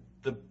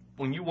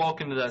 when you walk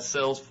into that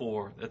sales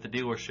floor at the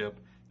dealership,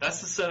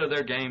 that's the set of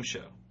their game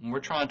show. And we're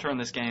trying to turn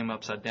this game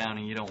upside down,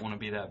 and you don't want to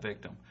be that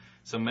victim.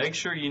 So make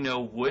sure you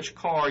know which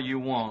car you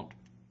want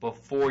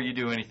before you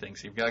do anything.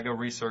 So you've got to go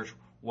research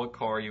what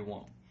car you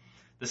want.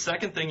 The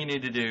second thing you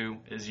need to do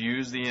is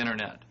use the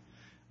internet.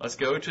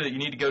 You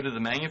need to go to the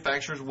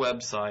manufacturer's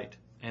website.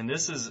 And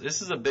this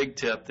is a big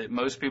tip that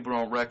most people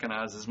don't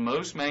recognize, is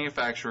most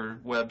manufacturer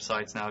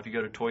websites now, if you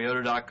go to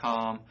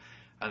Toyota.com,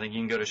 I think you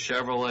can go to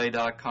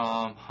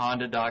Chevrolet.com,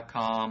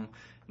 Honda.com,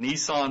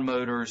 Nissan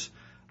Motors.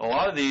 A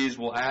lot of these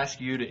will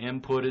ask you to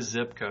input a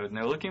zip code, and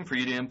they're looking for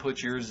you to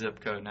input your zip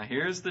code. Now,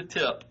 here's the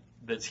tip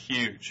that's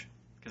huge,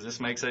 because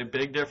this makes a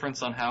big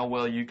difference on how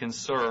well you can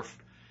surf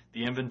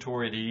the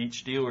inventory at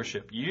each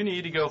dealership. You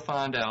need to go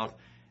find out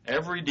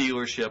every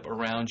dealership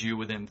around you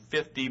within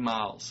 50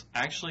 miles.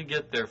 Actually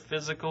get their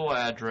physical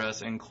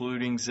address,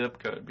 including zip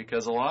code,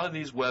 because a lot of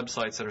these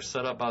websites that are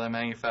set up by the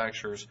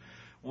manufacturers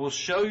will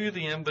show you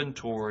the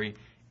inventory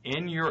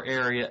in your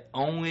area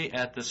only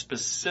at the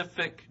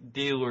specific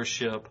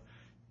dealership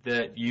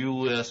that you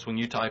list when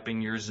you type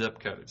in your zip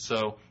code.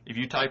 So if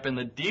you type in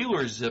the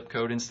dealer's zip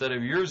code instead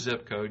of your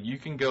zip code, you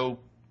can go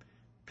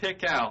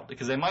pick out,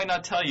 because they might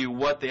not tell you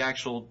what the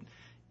actual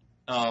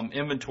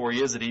inventory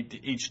is at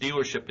each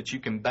dealership, but you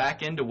can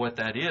back into what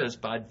that is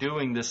by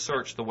doing this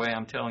search the way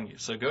I'm telling you.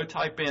 So go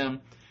type in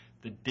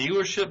the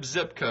dealership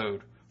zip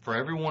code for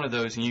every one of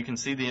those, and you can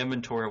see the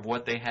inventory of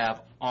what they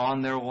have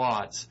on their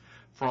lots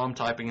from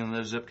typing in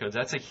those zip codes.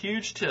 That's a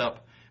huge tip,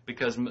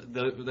 because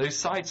those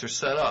sites are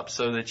set up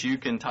so that you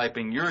can type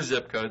in your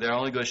zip code. They're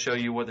only going to show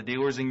you what the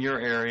dealers in your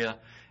area,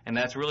 and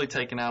that's really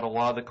taking out a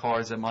lot of the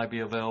cars that might be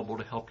available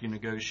to help you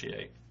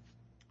negotiate.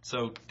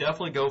 So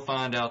definitely go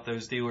find out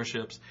those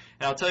dealerships.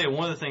 And I'll tell you,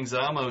 one of the things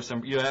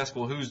that you ask,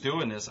 well, who's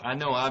doing this? I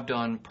know I've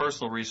done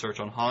personal research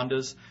on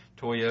Hondas,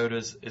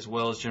 Toyotas, as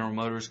well as General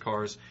Motors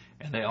cars,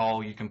 and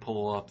you can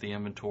pull up the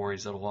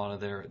inventories at a lot of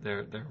their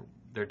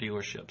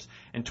dealerships.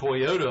 And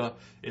Toyota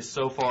is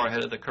so far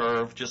ahead of the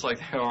curve, just like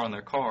they are on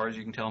their cars.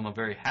 You can tell I'm a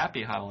very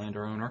happy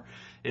Highlander owner,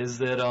 is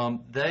that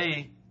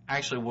they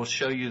actually will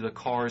show you the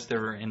cars that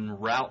are en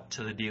route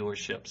to the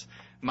dealerships.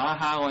 My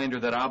Highlander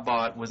that I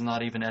bought was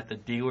not even at the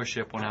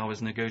dealership when I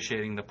was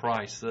negotiating the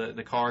price.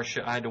 The car,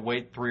 I had to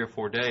wait 3 or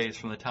 4 days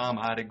from the time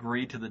I'd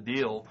agreed to the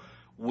deal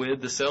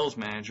with the sales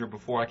manager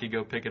before I could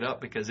go pick it up,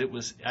 because it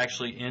was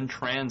actually in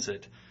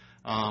transit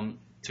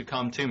to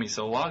come to me.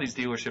 So a lot of these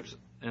dealerships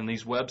and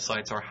these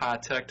websites are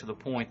high-tech to the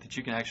point that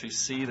you can actually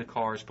see the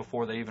cars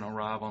before they even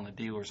arrive on the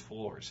dealer's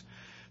floors.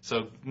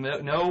 So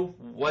know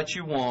what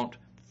you want,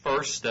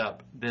 first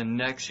step. Then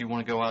next you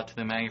want to go out to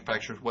the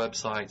manufacturer's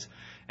websites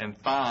and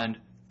find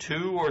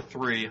 2 or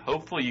 3,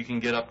 hopefully you can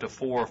get up to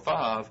 4 or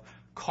 5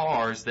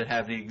 cars that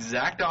have the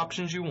exact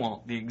options you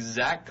want, the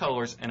exact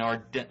colors, and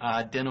are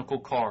identical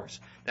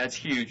cars. That's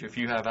huge. If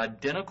you have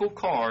identical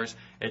cars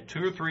at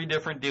 2 or 3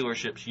 different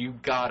dealerships,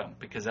 you've got them,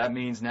 because that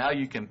means now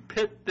you can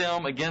pit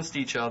them against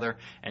each other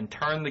and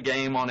turn the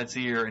game on its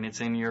ear, and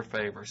it's in your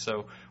favor.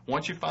 So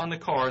once you find the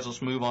cars,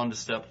 let's move on to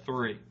step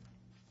 3.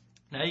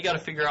 Now you got to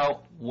figure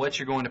out what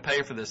you're going to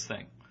pay for this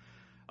thing.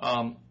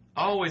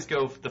 I always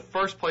go, the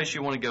first place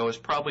you want to go is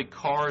probably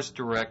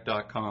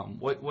carsdirect.com.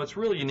 What's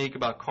really unique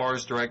about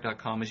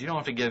carsdirect.com is you don't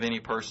have to give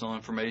any personal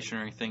information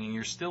or anything, and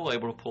you're still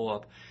able to pull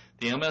up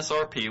the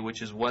MSRP,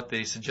 which is what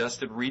the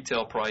suggested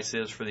retail price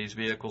is for these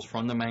vehicles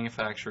from the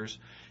manufacturers.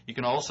 You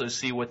can also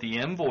see what the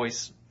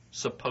invoice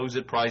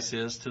supposed price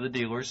is to the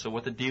dealers, so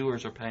what the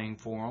dealers are paying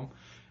for them.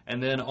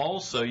 And then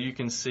also you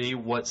can see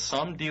what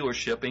some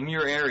dealership in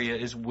your area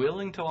is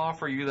willing to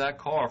offer you that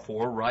car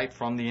for right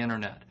from the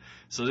internet.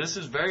 So this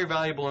is very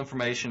valuable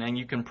information, and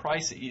you can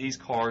price these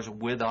cars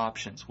with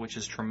options, which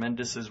is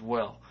tremendous as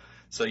well.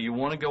 So you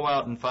want to go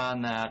out and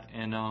find that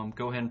and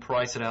go ahead and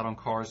price it out on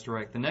Cars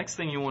Direct. The next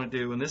thing you want to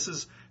do, and this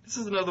is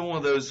another one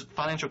of those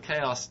financial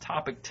chaos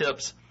topic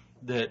tips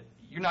that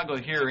you're not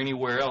going to hear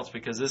anywhere else,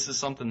 because this is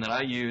something that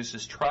I use,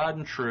 is tried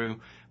and true,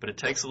 but it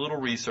takes a little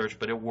research,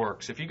 but it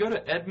works. If you go to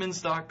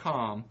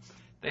Edmunds.com,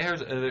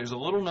 there's a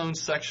little known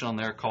section on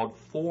there called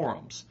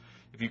Forums.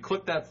 If you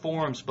click that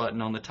Forums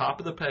button on the top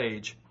of the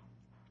page,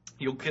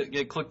 you'll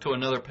get clicked to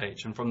another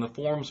page. And from the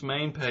Forums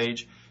main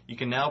page, you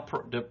can now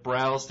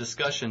browse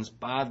discussions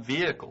by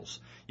vehicles.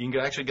 You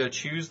can actually go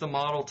choose the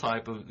model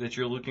type that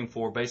you're looking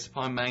for based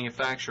upon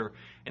manufacturer.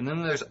 And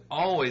then there's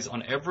always,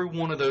 on every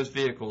one of those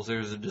vehicles,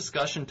 there's a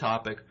discussion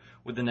topic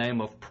with the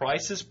name of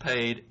prices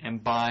paid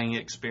and buying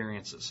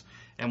experiences.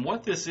 And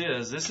what this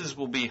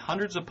will be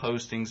hundreds of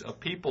postings of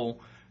people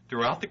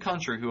throughout the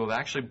country who have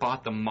actually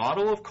bought the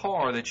model of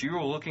car that you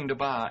are looking to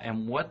buy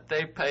and what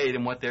they paid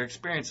and what their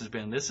experience has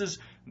been. This is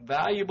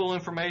valuable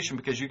information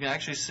because you can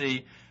actually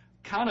see,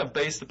 kind of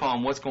based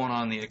upon what's going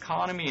on in the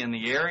economy and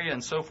the area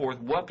and so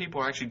forth, what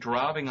people are actually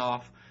driving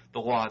off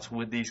the lots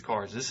with these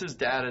cars. This is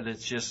data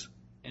that's just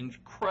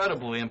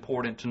incredibly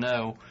important to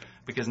know,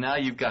 because now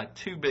you've got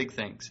two big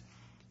things.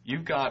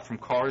 You've got from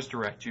Cars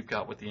Direct, you've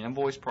got what the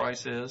invoice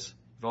price is.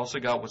 You've also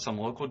got what some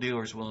local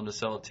dealers are willing to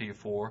sell it to you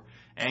for,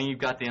 and you've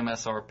got the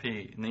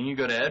MSRP. And then you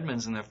go to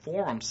Edmunds in their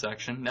forum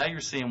section. Now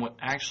you're seeing what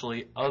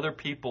actually other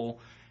people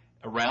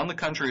around the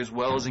country as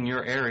well as in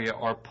your area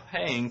are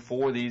paying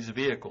for these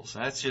vehicles.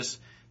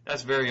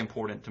 That's very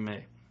important to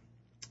me.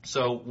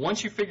 So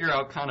once you figure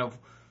out kind of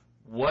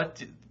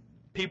what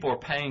people are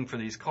paying for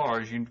these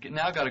cars, you've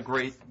now got a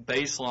great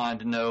baseline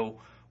to know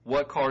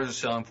what cars are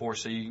selling for,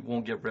 so you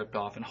won't get ripped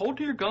off. And hold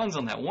to your guns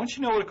on that. Once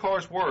you know what a car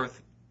is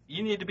worth,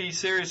 you need to be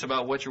serious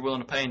about what you're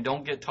willing to pay, and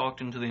don't get talked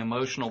into the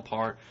emotional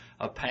part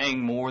of paying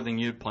more than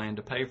you'd planned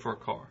to pay for a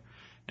car.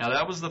 Now,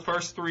 that was the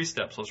first three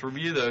steps. Let's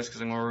review those,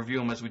 because I'm going to review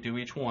them as we do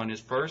each one.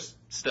 First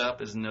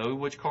step is know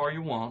which car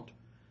you want.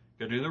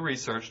 Go do the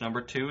research. Number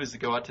two is to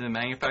go out to the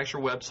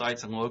manufacturer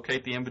websites and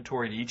locate the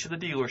inventory at each of the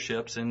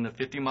dealerships in the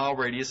 50-mile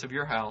radius of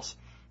your house.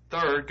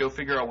 Third, go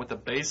figure out what the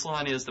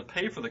baseline is to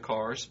pay for the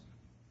cars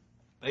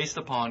based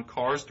upon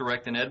Cars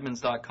Direct and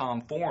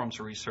Edmunds.com forums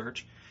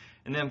research.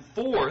 And then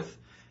fourth,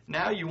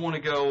 now you want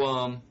to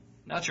go,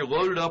 now that you're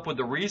loaded up with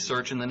the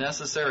research and the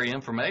necessary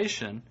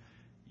information,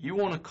 you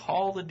want to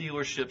call the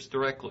dealerships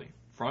directly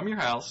from your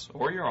house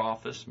or your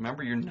office.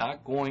 Remember, you're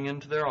not going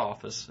into their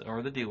office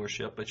or the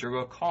dealership, but you're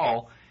going to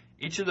call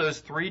each of those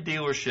three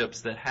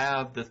dealerships that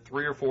have the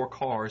 3 or 4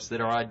 cars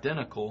that are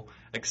identical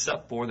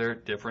except for their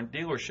different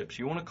dealerships.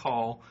 You want to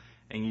call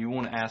and you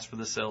want to ask for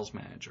the sales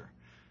manager.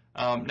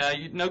 Now,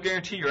 no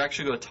guarantee you're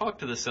actually going to talk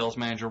to the sales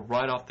manager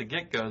right off the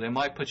get-go. They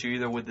might put you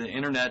either with the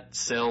internet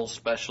sales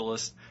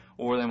specialist,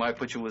 or they might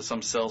put you with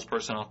some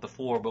salesperson off the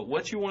floor. But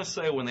what you want to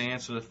say when they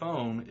answer the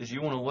phone is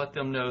you want to let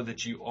them know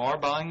that you are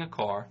buying a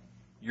car,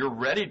 you're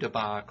ready to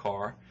buy a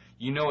car,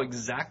 you know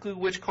exactly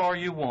which car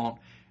you want,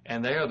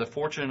 and they are the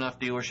fortunate enough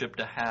dealership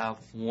to have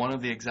one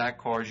of the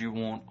exact cars you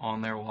want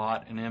on their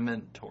lot and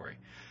inventory.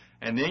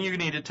 And then you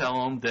need to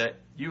tell them that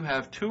you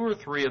have 2 or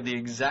 3 of the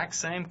exact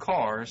same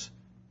cars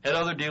at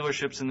other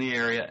dealerships in the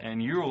area,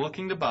 and you're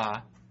looking to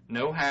buy,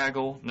 no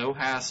haggle, no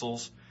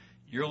hassles,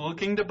 you're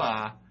looking to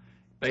buy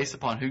based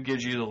upon who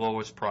gives you the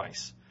lowest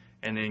price.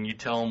 And then you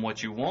tell them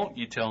what you want.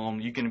 You tell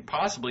them, you can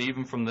possibly,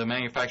 even from the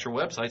manufacturer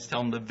websites, tell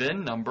them the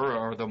VIN number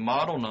or the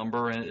model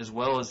number, as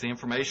well as the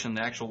information,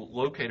 the actual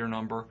locator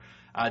number,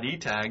 ID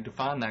tag to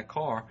find that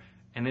car,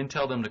 and then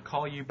tell them to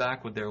call you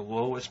back with their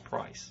lowest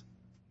price.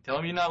 Tell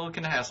them you're not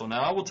looking to hassle.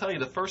 Now, I will tell you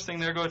the first thing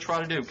they're going to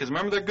try to do, because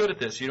remember, they're good at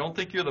this. You don't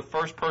think you're the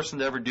first person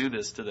to ever do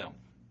this to them.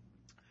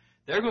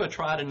 They're going to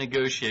try to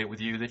negotiate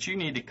with you that you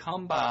need to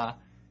come by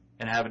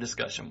and have a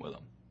discussion with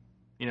them.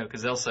 You know,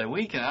 because they'll say,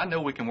 I know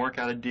we can work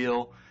out a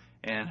deal,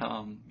 and,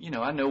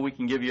 I know we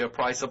can give you a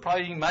price. They'll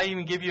probably might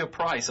even give you a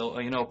price.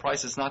 A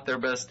price is not their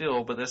best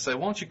deal, but they'll say,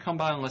 why don't you come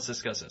by and let's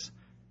discuss this.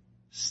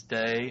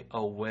 Stay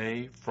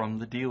away from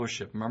the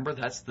dealership. Remember,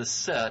 that's the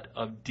set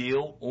of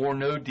deal or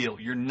no deal.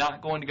 You're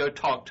not going to go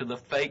talk to the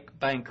fake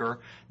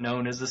banker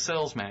known as the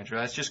sales manager.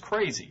 That's just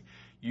crazy.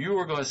 You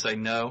are going to say,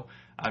 no,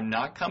 I'm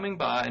not coming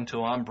by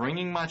until I'm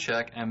bringing my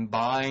check and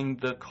buying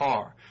the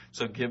car.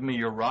 So give me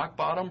your rock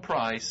bottom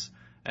price,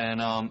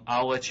 and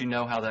I'll let you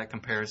know how that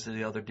compares to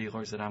the other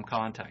dealers that I'm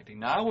contacting.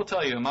 Now, I will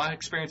tell you, in my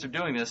experience of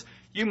doing this,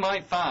 you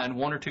might find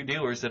 1 or 2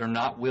 dealers that are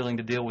not willing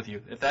to deal with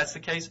you. If that's the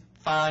case,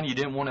 fine, you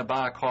didn't want to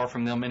buy a car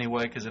from them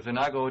anyway, because if they're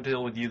not going to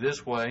deal with you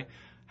this way,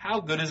 how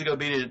good is it going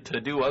to be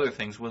to do other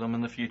things with them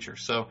in the future?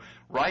 So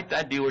write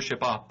that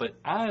dealership off. But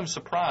I am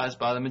surprised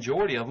by the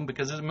majority of them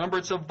because, remember,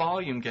 it's a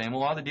volume game. A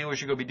lot of the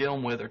dealers you're going to be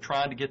dealing with are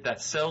trying to get that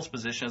sales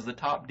position as the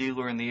top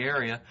dealer in the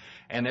area,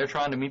 and they're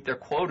trying to meet their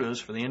quotas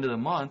for the end of the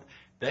month.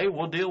 They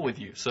will deal with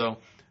you. So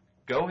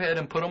go ahead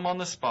and put them on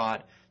the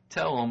spot,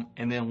 tell them,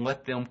 and then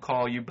let them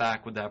call you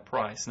back with that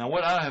price. Now,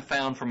 what I have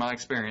found from my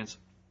experience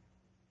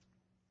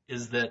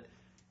is that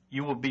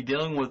you will be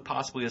dealing with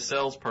possibly a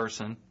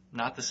salesperson,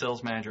 not the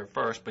sales manager at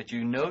first, but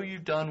you know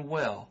you've done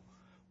well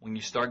when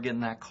you start getting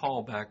that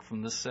call back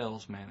from the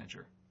sales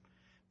manager.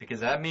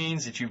 Because that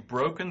means that you've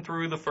broken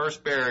through the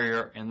first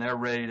barrier and they're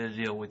ready to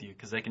deal with you.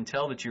 Because they can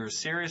tell that you're a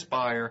serious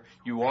buyer,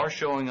 you are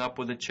showing up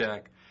with a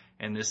check,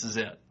 and this is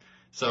it.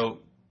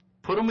 So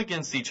put them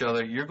against each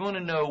other. You're going to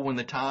know when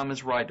the time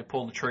is right to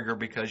pull the trigger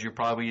because you're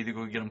probably either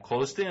going to get them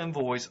close to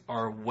invoice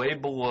or way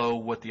below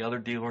what the other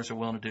dealers are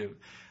willing to do.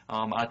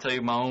 I tell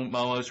you my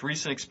most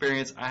recent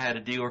experience, I had a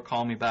dealer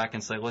call me back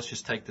and say, let's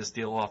just take this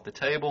deal off the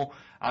table.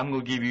 I'm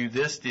going to give you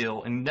this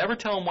deal. And never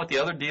tell them what the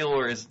other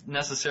dealer is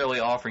necessarily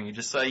offering you.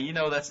 Just say,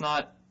 that's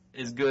not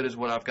as good as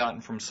what I've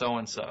gotten from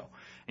so-and-so.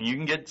 And you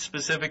can get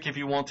specific if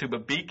you want to,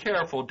 but be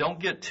careful. Don't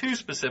get too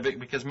specific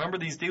because, remember,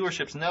 these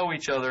dealerships know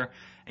each other,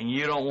 and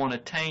you don't want to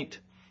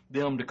taint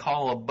them to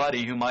call a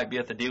buddy who might be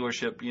at the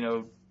dealership,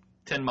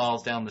 10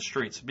 miles down the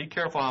street. So be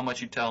careful how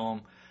much you tell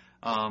them.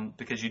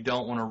 Because you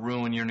don't want to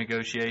ruin your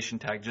negotiation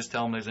tag. Just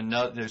tell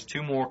them there's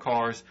 2 more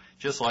cars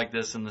just like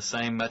this in the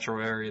same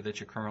metro area that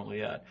you're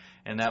currently at,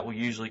 and that will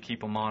usually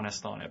keep them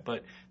honest on it.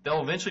 But they'll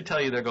eventually tell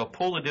you they're going to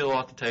pull the deal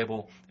off the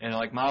table, and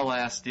like my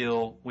last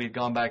deal, we've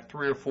gone back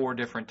 3 or 4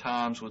 different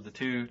times with the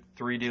 2-3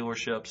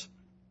 dealerships,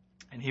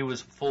 and he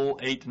was full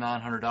 $800 to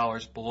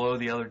 $900 below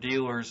the other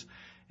dealers,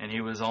 and he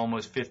was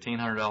almost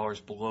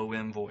 $1,500 below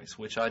invoice,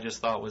 which I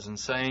just thought was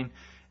insane.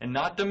 And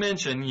not to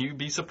mention, you'd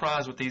be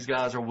surprised what these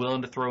guys are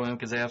willing to throw in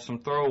because they have some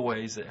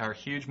throwaways that are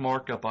huge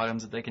markup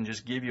items that they can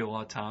just give you a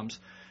lot of times.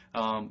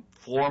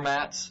 Floor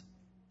mats,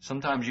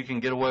 sometimes you can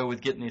get away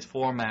with getting these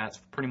floor mats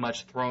pretty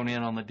much thrown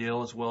in on the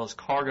deal, as well as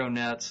cargo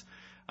nets.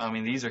 I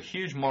mean, these are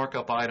huge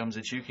markup items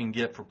that you can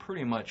get for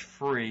pretty much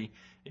free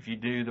if you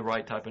do the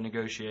right type of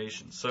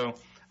negotiation. So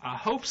I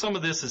hope some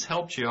of this has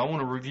helped you. I want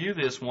to review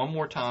this one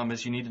more time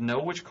as you need to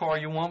know which car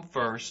you want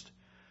first.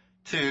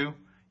 2,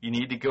 you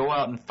need to go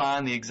out and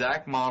find the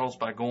exact models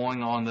by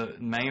going on the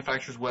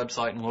manufacturer's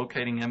website and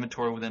locating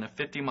inventory within a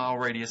 50-mile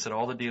radius at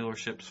all the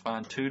dealerships.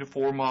 Find 2 to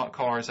 4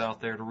 cars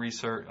out there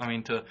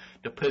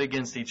to put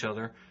against each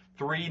other.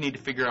 3, you need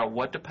to figure out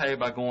what to pay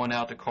by going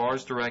out to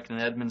Cars Direct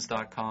and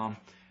Edmunds.com.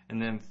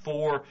 And then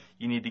 4,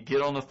 you need to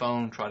get on the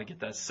phone, try to get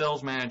that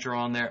sales manager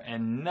on there,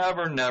 and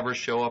never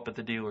show up at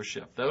the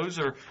dealership.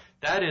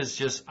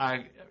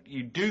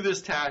 You do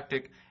this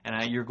tactic,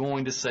 and you're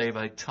going to save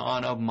a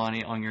ton of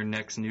money on your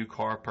next new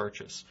car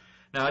purchase.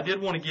 Now, I did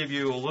want to give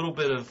you a little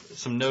bit of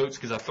some notes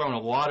because I've thrown a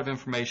lot of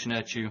information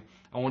at you.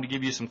 I want to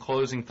give you some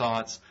closing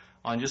thoughts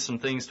on just some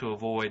things to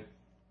avoid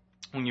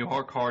when you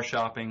are car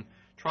shopping.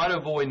 Try to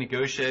avoid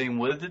negotiating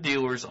with the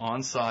dealers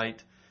on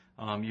site.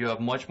 You have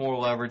much more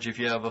leverage if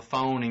you have a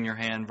phone in your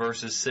hand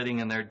versus sitting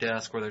in their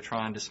desk where they're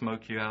trying to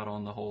smoke you out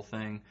on the whole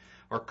thing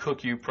or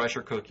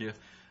pressure cook you.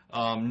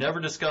 Never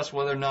discuss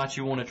whether or not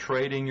you want to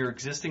trade in your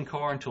existing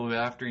car until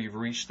after you've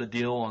reached the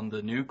deal on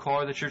the new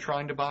car that you're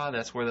trying to buy.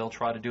 That's where they'll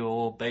try to do a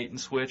little bait and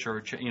switch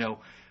or,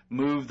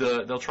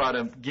 they'll try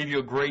to give you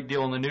a great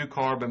deal on the new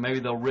car, but maybe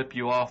they'll rip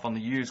you off on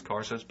the used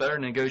car. So it's better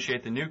to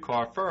negotiate the new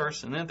car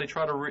first, and then if they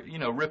try to,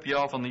 rip you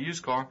off on the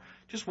used car,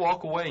 just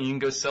walk away and you can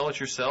go sell it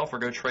yourself or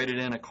go trade it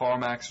in at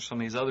CarMax or some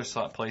of these other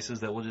places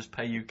that will just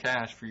pay you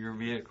cash for your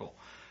vehicle.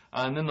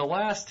 And then the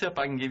last tip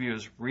I can give you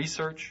is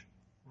research,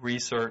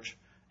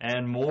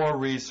 and more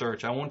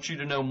research. I want you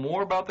to know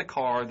more about the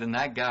car than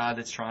that guy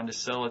that's trying to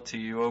sell it to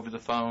you over the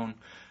phone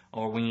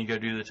or when you go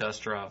do the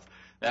test drive.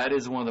 That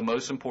is one of the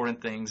most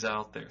important things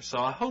out there. So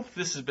I hope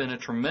this has been a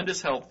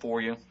tremendous help for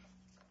you.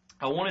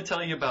 I want to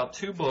tell you about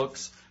 2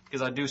 books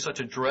because I do such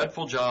a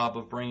dreadful job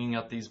of bringing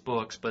up these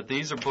books, but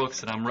these are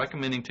books that I'm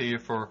recommending to you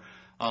for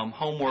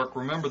homework.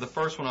 Remember, the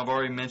first one I've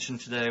already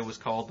mentioned today was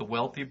called The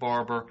Wealthy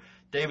Barber,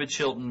 David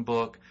Chilton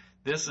book.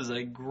 This is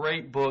a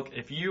great book.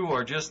 If you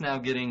are just now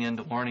getting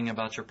into learning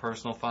about your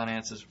personal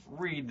finances,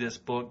 read this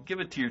book. Give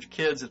it to your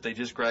kids if they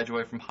just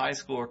graduate from high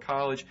school or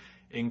college.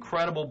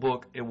 Incredible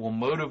book. It will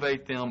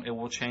motivate them. It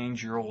will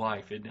change your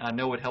life. I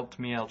know it helped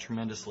me out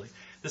tremendously.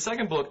 The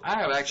second book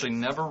I have actually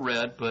never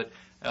read, but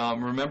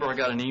remember I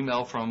got an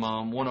email from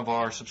one of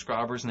our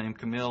subscribers named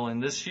Camille,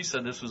 and she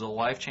said this was a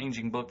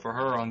life-changing book for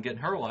her on getting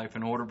her life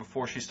in order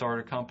before she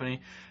started a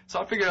company. So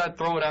I figured I'd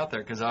throw it out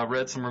there because I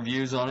read some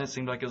reviews on it. It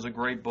seemed like it was a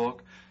great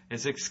book.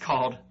 It's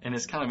called, and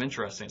it's kind of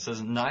interesting, it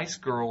says, Nice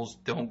Girls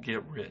Don't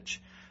Get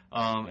Rich.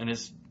 And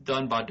it's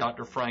done by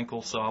Dr.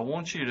 Frankel. So I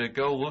want you to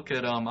go look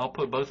at, I'll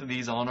put both of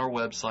these on our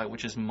website,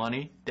 which is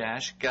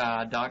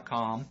money-guy.com.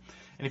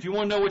 And if you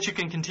want to know what you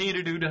can continue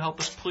to do to help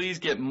us please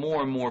get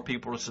more and more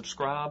people to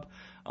subscribe,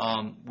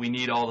 We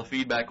need all the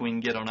feedback we can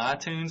get on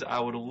iTunes. I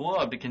would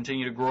love to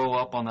continue to grow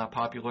up on that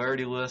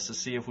popularity list to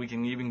see if we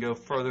can even go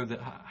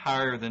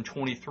higher than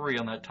 23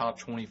 on that top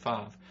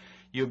 25.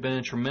 You have been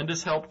a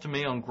tremendous help to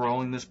me on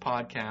growing this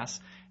podcast,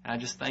 and I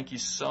just thank you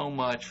so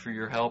much for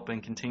your help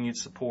and continued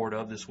support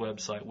of this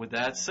website. With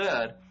that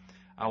said,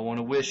 I want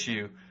to wish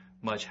you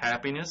much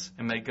happiness,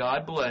 and may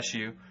God bless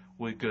you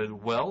with good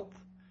wealth,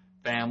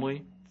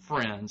 family,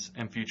 friends,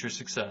 and future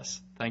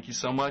success. Thank you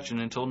so much, and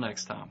until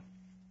next time.